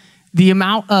mean, the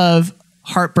amount of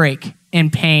heartbreak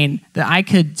and pain that I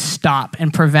could stop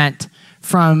and prevent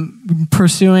from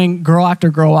pursuing girl after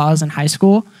girl while I was in high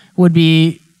school would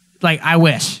be I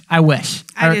wish. I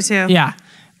do too. Yeah.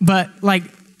 But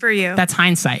for you, that's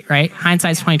hindsight, right?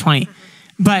 Hindsight's 2020.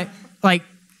 But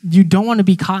you don't want to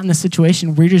be caught in the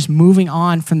situation where you're just moving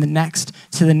on from the next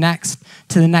to the next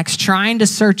to the next, trying to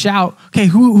search out, okay,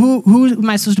 who am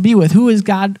I supposed to be with? Who is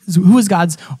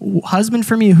God's husband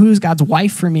for me? Who is God's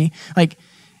wife for me?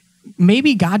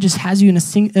 Maybe God just has you in a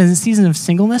season of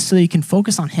singleness so that you can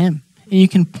focus on him and you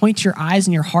can point your eyes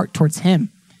and your heart towards him.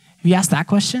 Have you asked that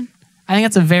question? I think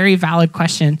that's a very valid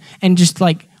question. And just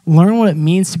learn what it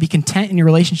means to be content in your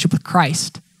relationship with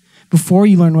Christ before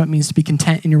you learn what it means to be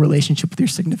content in your relationship with your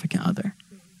significant other.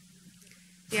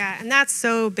 Yeah, and that's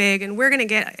so big. And we're going to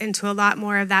get into a lot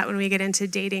more of that when we get into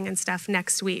dating and stuff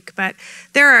next week. But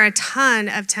there are a ton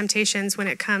of temptations when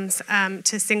it comes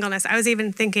to singleness. I was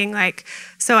even thinking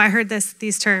so I heard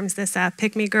these terms, this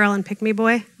pick me girl and pick me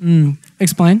boy.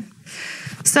 Explain.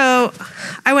 So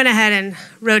I went ahead and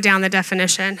wrote down the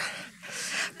definition.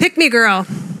 Pick me girl,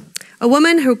 a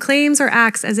woman who claims or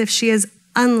acts as if she is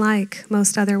unlike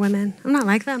most other women. I'm not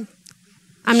like them.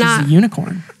 She's a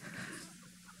unicorn.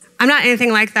 I'm not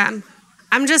anything like them.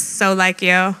 I'm just so like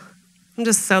you. I'm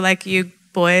just so like you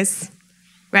boys,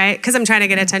 right? Because I'm trying to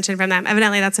get attention from them.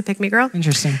 Evidently, that's a pick me girl.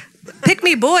 Interesting. Pick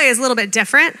me boy is a little bit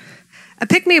different. A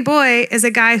pick me boy is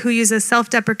a guy who uses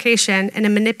self-deprecation in a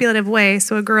manipulative way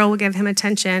so a girl will give him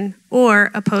attention or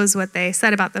oppose what they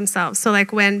said about themselves. So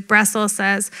when Bressel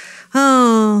says,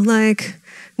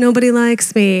 nobody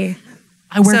likes me.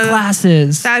 I wear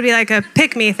glasses. That would be a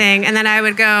pick me thing. And then I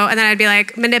would go, and then I'd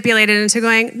be manipulated into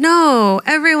going, no,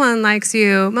 everyone likes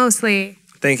you, mostly.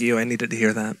 Thank you. I needed to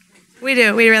hear that. We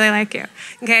do. We really like you.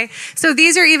 Okay. So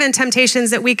these are even temptations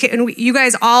that you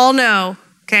guys all know.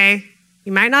 Okay.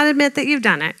 You might not admit that you've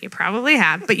done it. You probably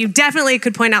have, but you definitely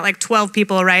could point out 12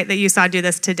 people, right, that you saw do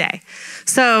this today.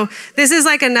 So this is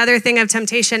another thing of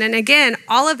temptation. And again,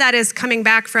 all of that is coming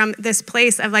back from this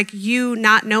place of you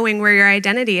not knowing where your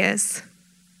identity is.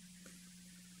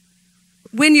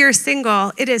 when you're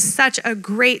single, it is such a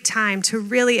great time to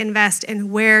really invest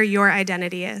in where your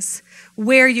identity is,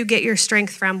 where you get your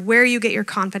strength from, where you get your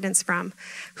confidence from,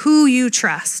 who you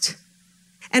trust.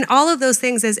 And all of those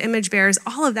things as image bearers,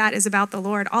 all of that is about the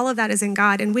Lord. All of that is in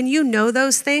God. And when you know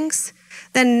those things,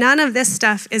 then none of this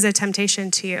stuff is a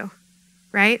temptation to you,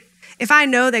 right? If I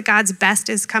know that God's best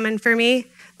is coming for me,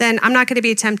 then I'm not going to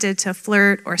be tempted to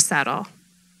flirt or settle.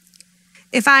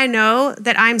 If I know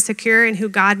that I'm secure in who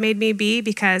God made me be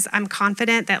because I'm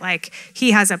confident that like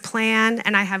he has a plan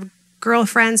and I have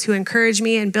girlfriends who encourage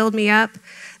me and build me up,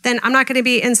 then I'm not going to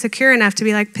be insecure enough to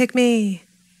be like, pick me.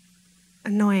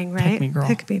 Annoying, right? Pick me,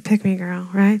 girl. Pick me, girl,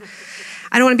 right?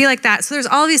 I don't want to be like that. So there's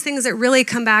all these things that really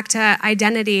come back to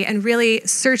identity and really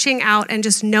searching out and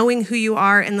just knowing who you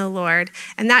are in the Lord.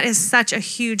 And that is such a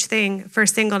huge thing for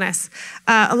singleness.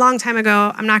 A long time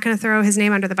ago, I'm not going to throw his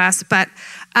name under the bus, but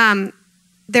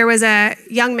there was a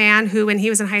young man who, when he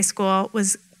was in high school,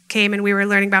 came and we were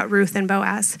learning about Ruth and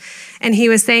Boaz. And he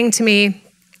was saying to me,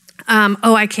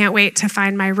 I can't wait to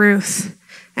find my Ruth.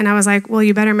 And I was like, well,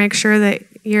 you better make sure that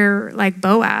you're like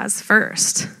Boaz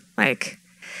first.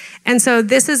 And so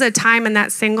this is a time in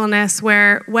that singleness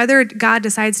where whether God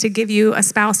decides to give you a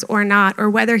spouse or not, or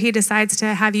whether he decides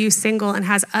to have you single and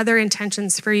has other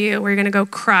intentions for you, where you're going to go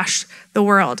crush the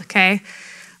world, okay?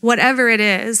 Whatever it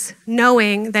is,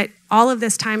 knowing that all of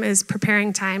this time is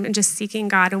preparing time and just seeking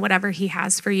God and whatever he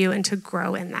has for you and to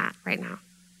grow in that right now.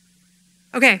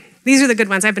 Okay, these are the good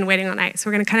ones. I've been waiting all night, so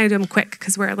we're going to kind of do them quick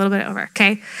because we're a little bit over,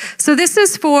 okay? So this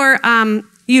is for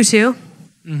you two,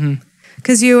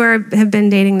 because you have been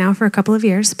dating now for a couple of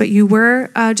years, but you were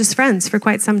just friends for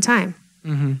quite some time.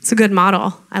 It's a good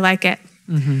model. I like it.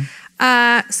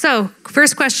 So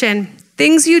first question,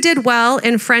 things you did well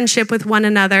in friendship with one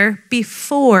another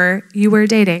before you were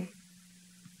dating.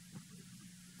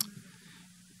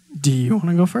 Do you want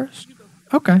to go first?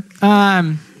 Okay.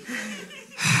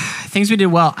 Things we did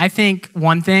well. I think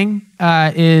one thing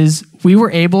is we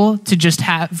were able to just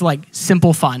have like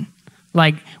simple fun.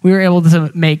 Like we were able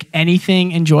to make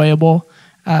anything enjoyable.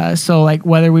 So like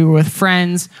whether we were with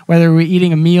friends, whether we were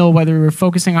eating a meal, whether we were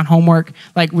focusing on homework,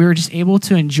 like we were just able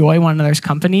to enjoy one another's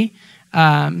company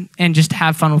and just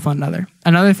have fun with one another.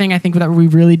 Another thing I think that we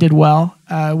really did well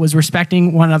was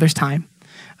respecting one another's time.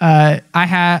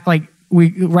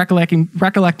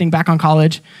 Recollecting back on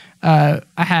college, I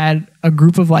had a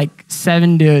group of like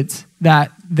 7 dudes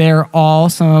that they're all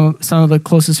some of the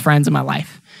closest friends in my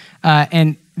life.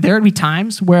 And there would be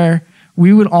times where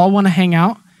we would all want to hang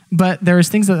out, but there was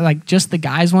things that like just the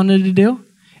guys wanted to do.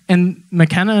 And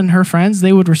McKenna and her friends,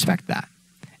 they would respect that.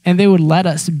 And they would let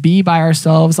us be by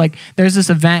ourselves. Like there's this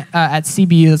event at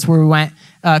CBU, that's where we went,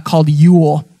 called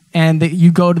Yule. And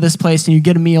you go to this place and you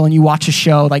get a meal and you watch a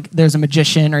show. Like there's a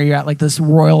magician, or you're at like this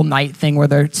royal night thing where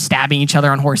they're stabbing each other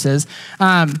on horses.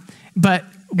 But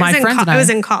my friends and I, it was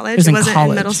in college. It was in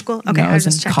middle school. Okay, no, I was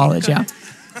in just checking. college.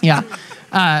 Yeah.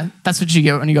 That's what you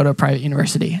get when you go to a private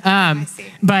university.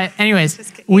 But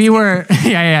anyways, we were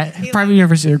private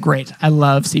universities are great. I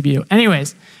love CBU.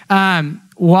 Anyways,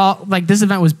 while like this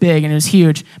event was big and it was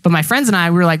huge, but my friends and I,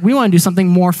 we were like, we want to do something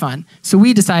more fun. So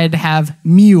we decided to have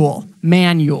manual.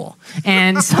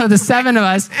 And so the 7 of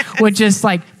us would just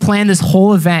like plan this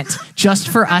whole event just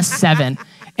for us 7.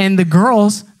 And the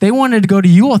girls, they wanted to go to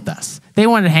Yule with us. They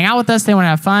wanted to hang out with us. They wanted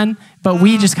to have fun. But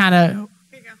we just kind of,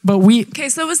 Okay,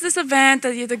 so it was this event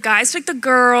that the guys took the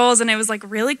girls, and it was like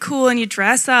really cool, and you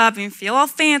dress up and you feel all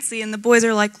fancy, and the boys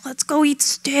are like, let's go eat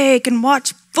steak and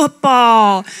watch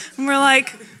football. And we're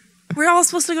like, we're all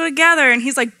supposed to go together. And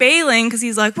he's like bailing because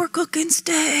he's like, we're cooking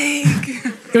steak.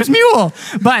 It was mule,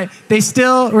 but they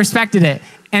still respected it.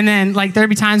 And then like there'd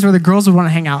be times where the girls would want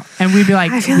to hang out, and we'd be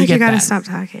like, I feel like you got to stop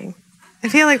talking. I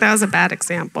feel like that was a bad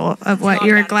example of what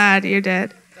you were glad you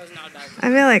did. I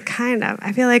feel like kind of.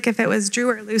 I feel like if it was Drew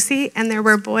or Lucy and there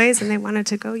were boys and they wanted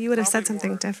to go, you would have said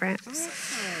something different.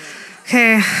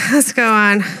 Okay, let's go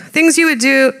on. Things you would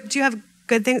do. Do you have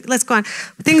good things? Let's go on.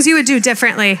 Things you would do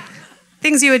differently.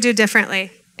 Things you would do differently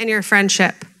in your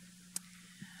friendship.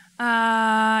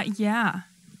 Yeah.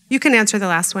 You can answer the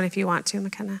last one if you want to,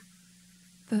 McKenna.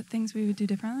 The things we would do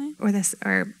differently? Or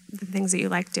the things that you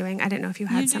like doing. I didn't know if you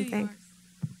had something.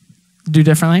 Do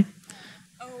differently?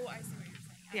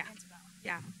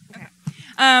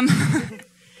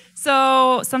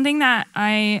 So something that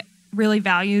I really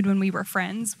valued when we were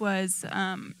friends was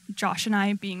Josh and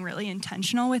I being really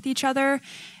intentional with each other.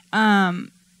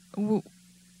 Like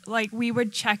we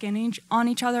would check in on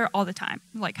each other all the time.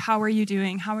 Like, how are you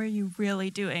doing? How are you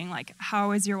really doing? Like,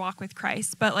 how is your walk with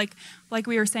Christ? But like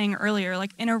we were saying earlier,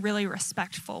 like in a really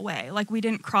respectful way. Like we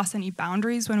didn't cross any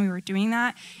boundaries when we were doing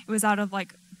that. It was out of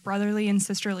like brotherly and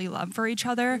sisterly love for each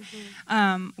other,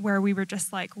 where we were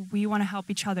just like, we want to help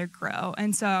each other grow.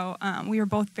 And so we were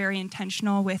both very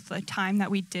intentional with the time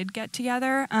that we did get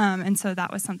together. And so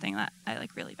that was something that I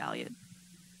like really valued.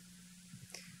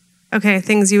 Okay,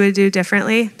 things you would do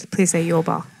differently. Please say Yule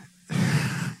Ball.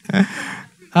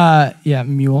 Yeah,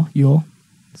 Yule.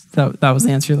 That was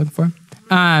the answer you're looking for.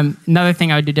 Another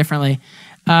thing I would do differently.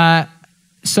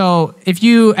 So if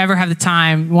you ever have the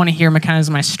time, want to hear McKenna's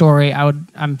my story,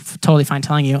 I'm totally fine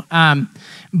telling you.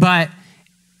 But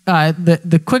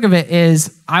the quick of it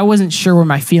is I wasn't sure where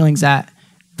my feelings were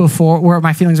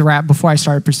at before I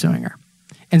started pursuing her.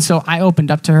 And so I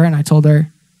opened up to her and I told her,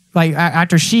 like,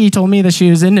 after she told me that she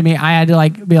was into me, I had to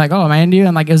like be like, oh, am I into you?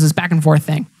 And like it was this back and forth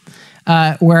thing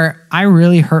where I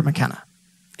really hurt McKenna.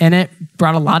 And it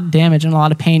brought a lot of damage and a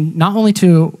lot of pain, not only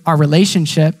to our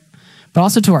relationship, but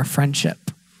also to our friendship,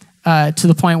 to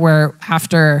the point where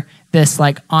after this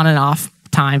like on and off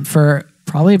time for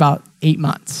probably about 8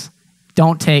 months,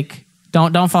 don't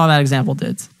follow that example,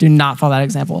 dudes. Do not follow that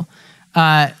example.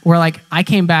 Where like I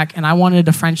came back and I wanted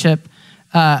a friendship.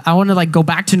 I wanted to like go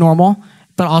back to normal,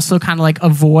 but also kind of like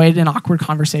avoid an awkward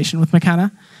conversation with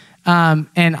McKenna.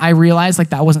 And I realized like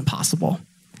that wasn't possible.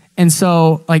 And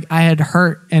so like I had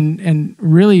hurt and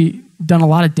really done a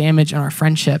lot of damage in our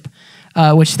friendship,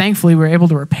 which thankfully we were able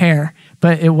to repair,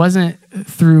 but it wasn't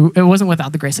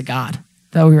without the grace of God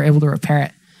that we were able to repair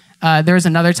it. There was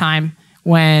another time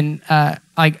when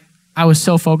like I was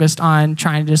so focused on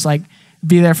trying to just like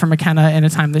be there for McKenna in a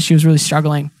time that she was really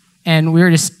struggling. And we were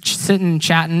just sitting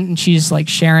chatting and she's like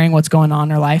sharing what's going on in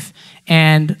her life.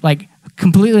 And like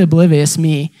completely oblivious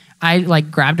me, I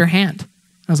like grabbed her hand.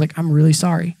 I was like, I'm really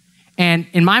sorry. And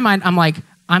in my mind, I'm like,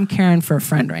 I'm caring for a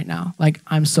friend right now. Like,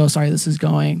 I'm so sorry this is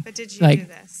going. But did you like, do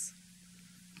this?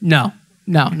 No.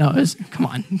 It was, come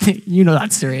on. You know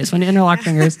that's serious when you interlock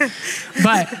fingers.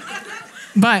 But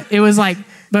it was like,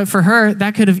 but for her,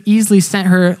 that could have easily sent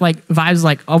her like vibes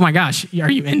like, oh my gosh, are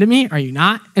you into me? Are you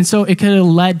not? And so it could have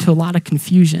led to a lot of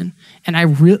confusion. And I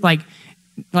really like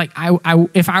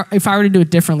if I were to do it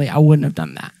differently, I wouldn't have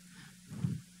done that.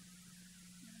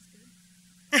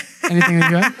 Anything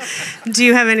that you have? Do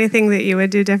you have anything that you would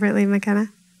do differently, McKenna?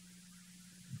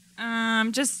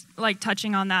 Just like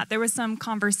touching on that, there was some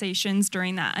conversations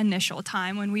during that initial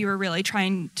time when we were really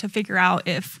trying to figure out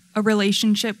if a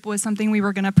relationship was something we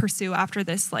were going to pursue after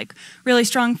this like really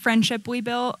strong friendship we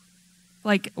built.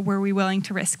 Like, were we willing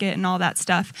to risk it and all that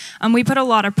stuff? We put a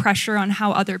lot of pressure on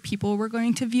how other people were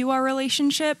going to view our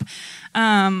relationship.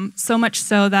 So much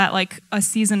so that like a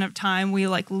season of time, we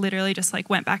like literally just like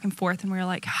went back and forth and we were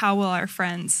like, how will our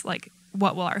friends, like,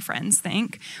 what will our friends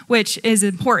think? Which is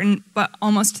important, but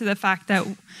almost to the fact that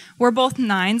we're both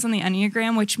 9s on the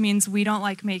Enneagram, which means we don't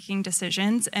like making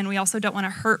decisions. And we also don't want to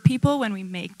hurt people when we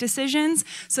make decisions.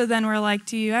 So then we're like,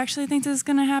 do you actually think this is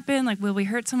going to happen? Like, will we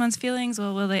hurt someone's feelings?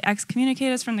 Will they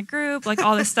excommunicate us from the group? Like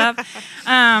all this stuff.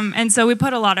 And so we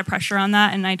put a lot of pressure on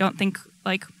that. And I don't think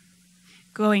like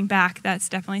going back, that's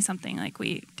definitely something like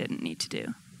we didn't need to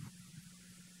do.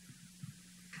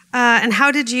 And how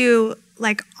did you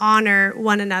like honor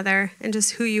one another and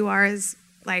just who you are as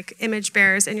like image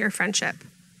bearers in your friendship?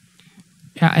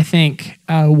 Yeah, I think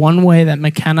one way that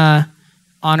McKenna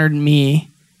honored me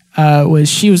was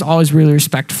she was always really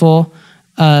respectful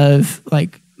of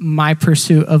like my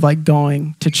pursuit of like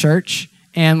going to church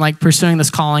and like pursuing this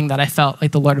calling that I felt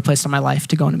like the Lord had placed on my life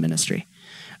to go into ministry.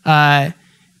 There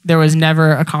was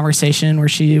never a conversation where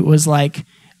she was like,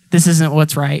 this isn't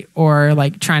what's right, or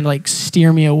like trying to like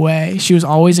steer me away. She was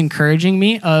always encouraging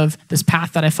me of this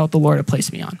path that I felt the Lord had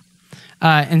placed me on.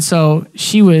 And so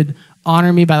she would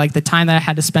honor me by like the time that I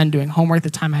had to spend doing homework, the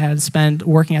time I had to spend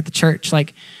working at the church.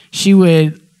 Like she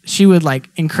would like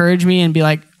encourage me and be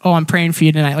like, oh, I'm praying for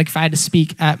you tonight. Like if I had to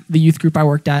speak at the youth group I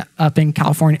worked at up in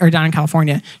California or down in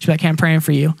California, she'd be like, hey, I'm praying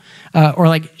for you. Or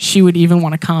like she would even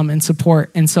want to come and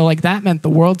support. And so like that meant the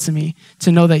world to me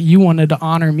to know that you wanted to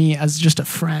honor me as just a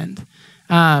friend.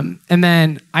 And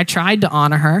then I tried to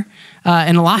honor her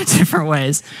in a lot of different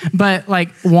ways. But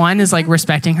like one is like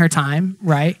respecting her time,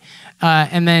 right?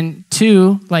 And then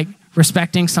 2, like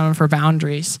respecting some of her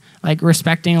boundaries, like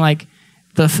respecting like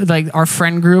our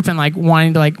friend group and like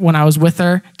wanting to like when I was with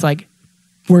her to like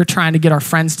we're trying to get our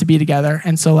friends to be together,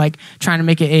 and so like trying to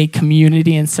make it a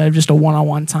community instead of just a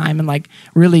one-on-one time, and like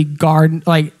really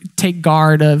take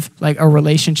guard of like a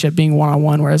relationship being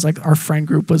one-on-one, whereas like our friend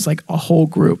group was like a whole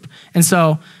group. And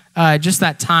so just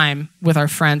that time with our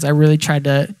friends, I really tried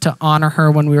to honor her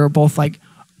when we were both like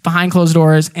behind closed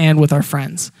doors and with our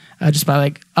friends, just by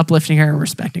like uplifting her and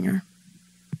respecting her.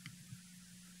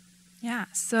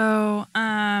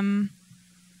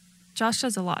 Josh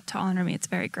does a lot to honor me. It's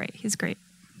very great. He's great.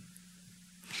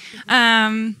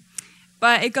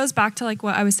 But it goes back to like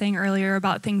what I was saying earlier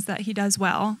about things that he does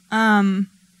well.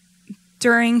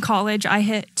 During college, I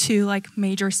hit 2 like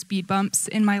major speed bumps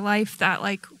in my life that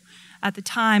like at the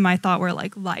time I thought were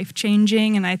like life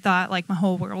changing, and I thought like my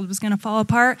whole world was gonna fall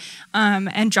apart.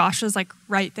 And Josh was like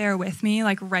right there with me,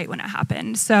 like right when it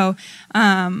happened. So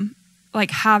like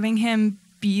having him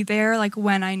be there like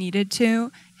when I needed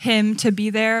him to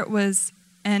be there was,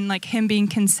 and like him being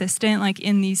consistent like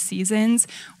in these seasons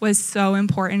was so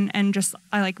important, and just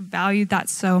I like valued that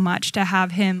so much to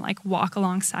have him like walk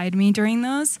alongside me during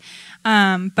those.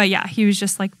 But yeah, he was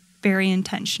just like very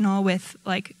intentional with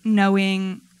like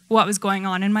knowing what was going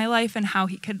on in my life and how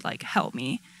he could like help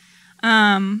me.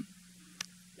 Honoring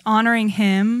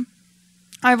him,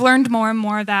 I've learned more and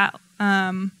more that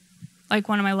like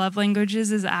one of my love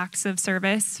languages is acts of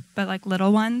service, but like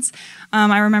little ones.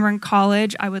 I remember in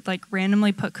college, I would like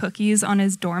randomly put cookies on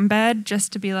his dorm bed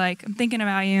just to be like, I'm thinking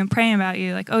about you, I'm praying about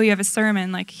you. Like, oh, you have a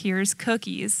sermon, like here's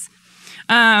cookies.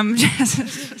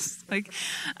 Just like,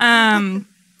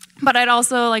 but I'd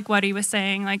also like what he was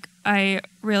saying, like I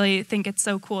really think it's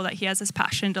so cool that he has this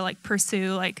passion to like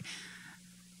pursue like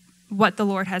what the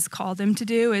Lord has called him to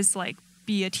do is like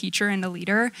be a teacher and a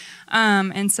leader.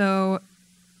 And so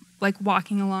like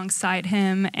walking alongside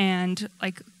him and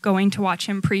like going to watch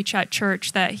him preach at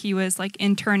church that he was like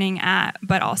interning at,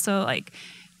 but also like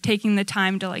taking the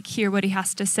time to like hear what he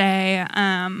has to say.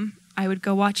 I would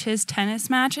go watch his tennis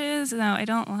matches, though I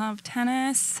don't love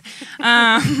tennis.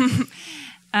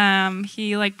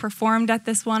 He like performed at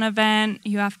this one event.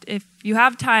 If you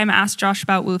have time, ask Josh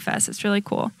about Woo Fest. It's really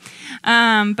cool.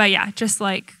 But yeah, just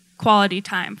like quality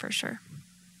time for sure.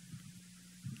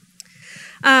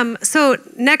 So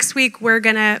next week, we're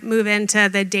going to move into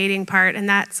the dating part, and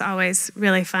that's always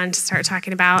really fun to start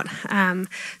talking about.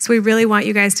 So we really want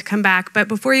you guys to come back. But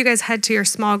before you guys head to your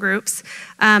small groups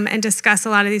and discuss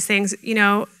a lot of these things, you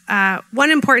know,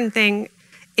 one important thing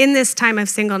in this time of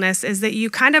singleness is that you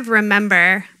kind of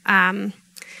remember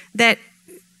that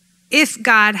if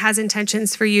God has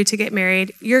intentions for you to get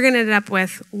married, you're going to end up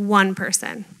with one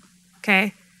person,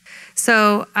 okay?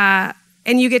 So,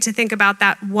 and you get to think about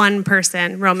that one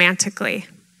person romantically.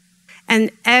 And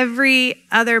every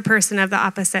other person of the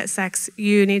opposite sex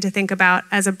you need to think about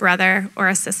as a brother or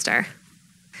a sister.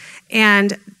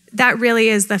 And that really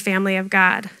is the family of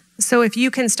God. So if you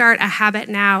can start a habit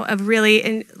now of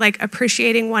really like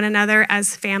appreciating one another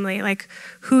as family, like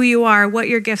who you are, what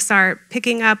your gifts are,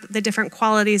 picking up the different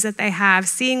qualities that they have,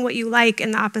 seeing what you like in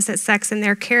the opposite sex and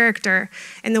their character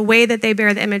and the way that they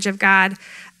bear the image of God,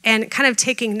 and kind of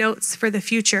taking notes for the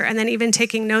future, and then even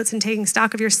taking notes and taking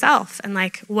stock of yourself and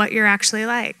like what you're actually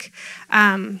like.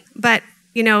 But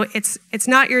you know, it's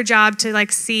not your job to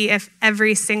like see if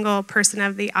every single person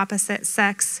of the opposite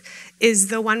sex is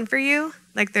the one for you.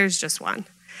 Like there's just one.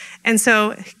 And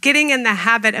so getting in the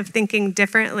habit of thinking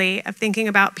differently, of thinking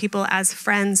about people as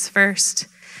friends first,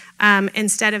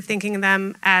 instead of thinking of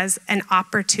them as an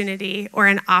opportunity or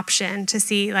an option to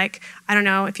see, like, I don't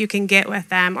know if you can get with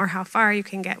them or how far you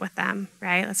can get with them,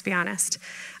 right? Let's be honest.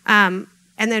 And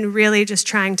then really just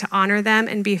trying to honor them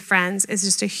and be friends is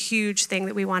just a huge thing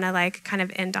that we want to like kind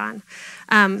of end on.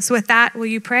 So with that, will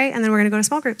you pray? And then we're going to go to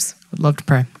small groups. I'd love to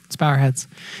pray. Let's bow our heads.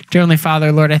 Dear Heavenly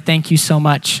Father, Lord, I thank you so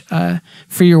much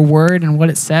for your word and what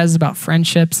it says about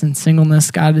friendships and singleness.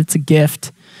 God, it's a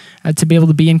gift. To be able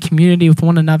to be in community with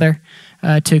one another,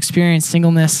 to experience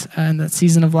singleness in that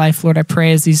season of life. Lord, I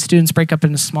pray as these students break up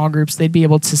into small groups, they'd be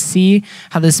able to see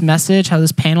how this message, how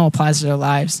this panel applies to their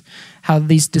lives, how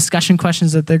these discussion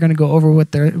questions that they're going to go over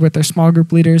with their small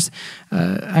group leaders,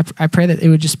 I pray that it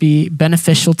would just be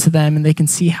beneficial to them and they can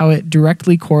see how it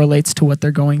directly correlates to what they're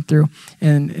going through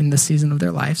in the season of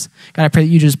their lives. God, I pray that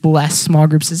you just bless small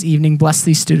groups this evening, bless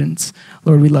these students.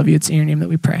 Lord, we love you. It's in your name that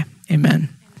we pray. Amen.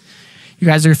 You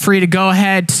guys are free to go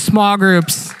ahead to small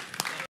groups.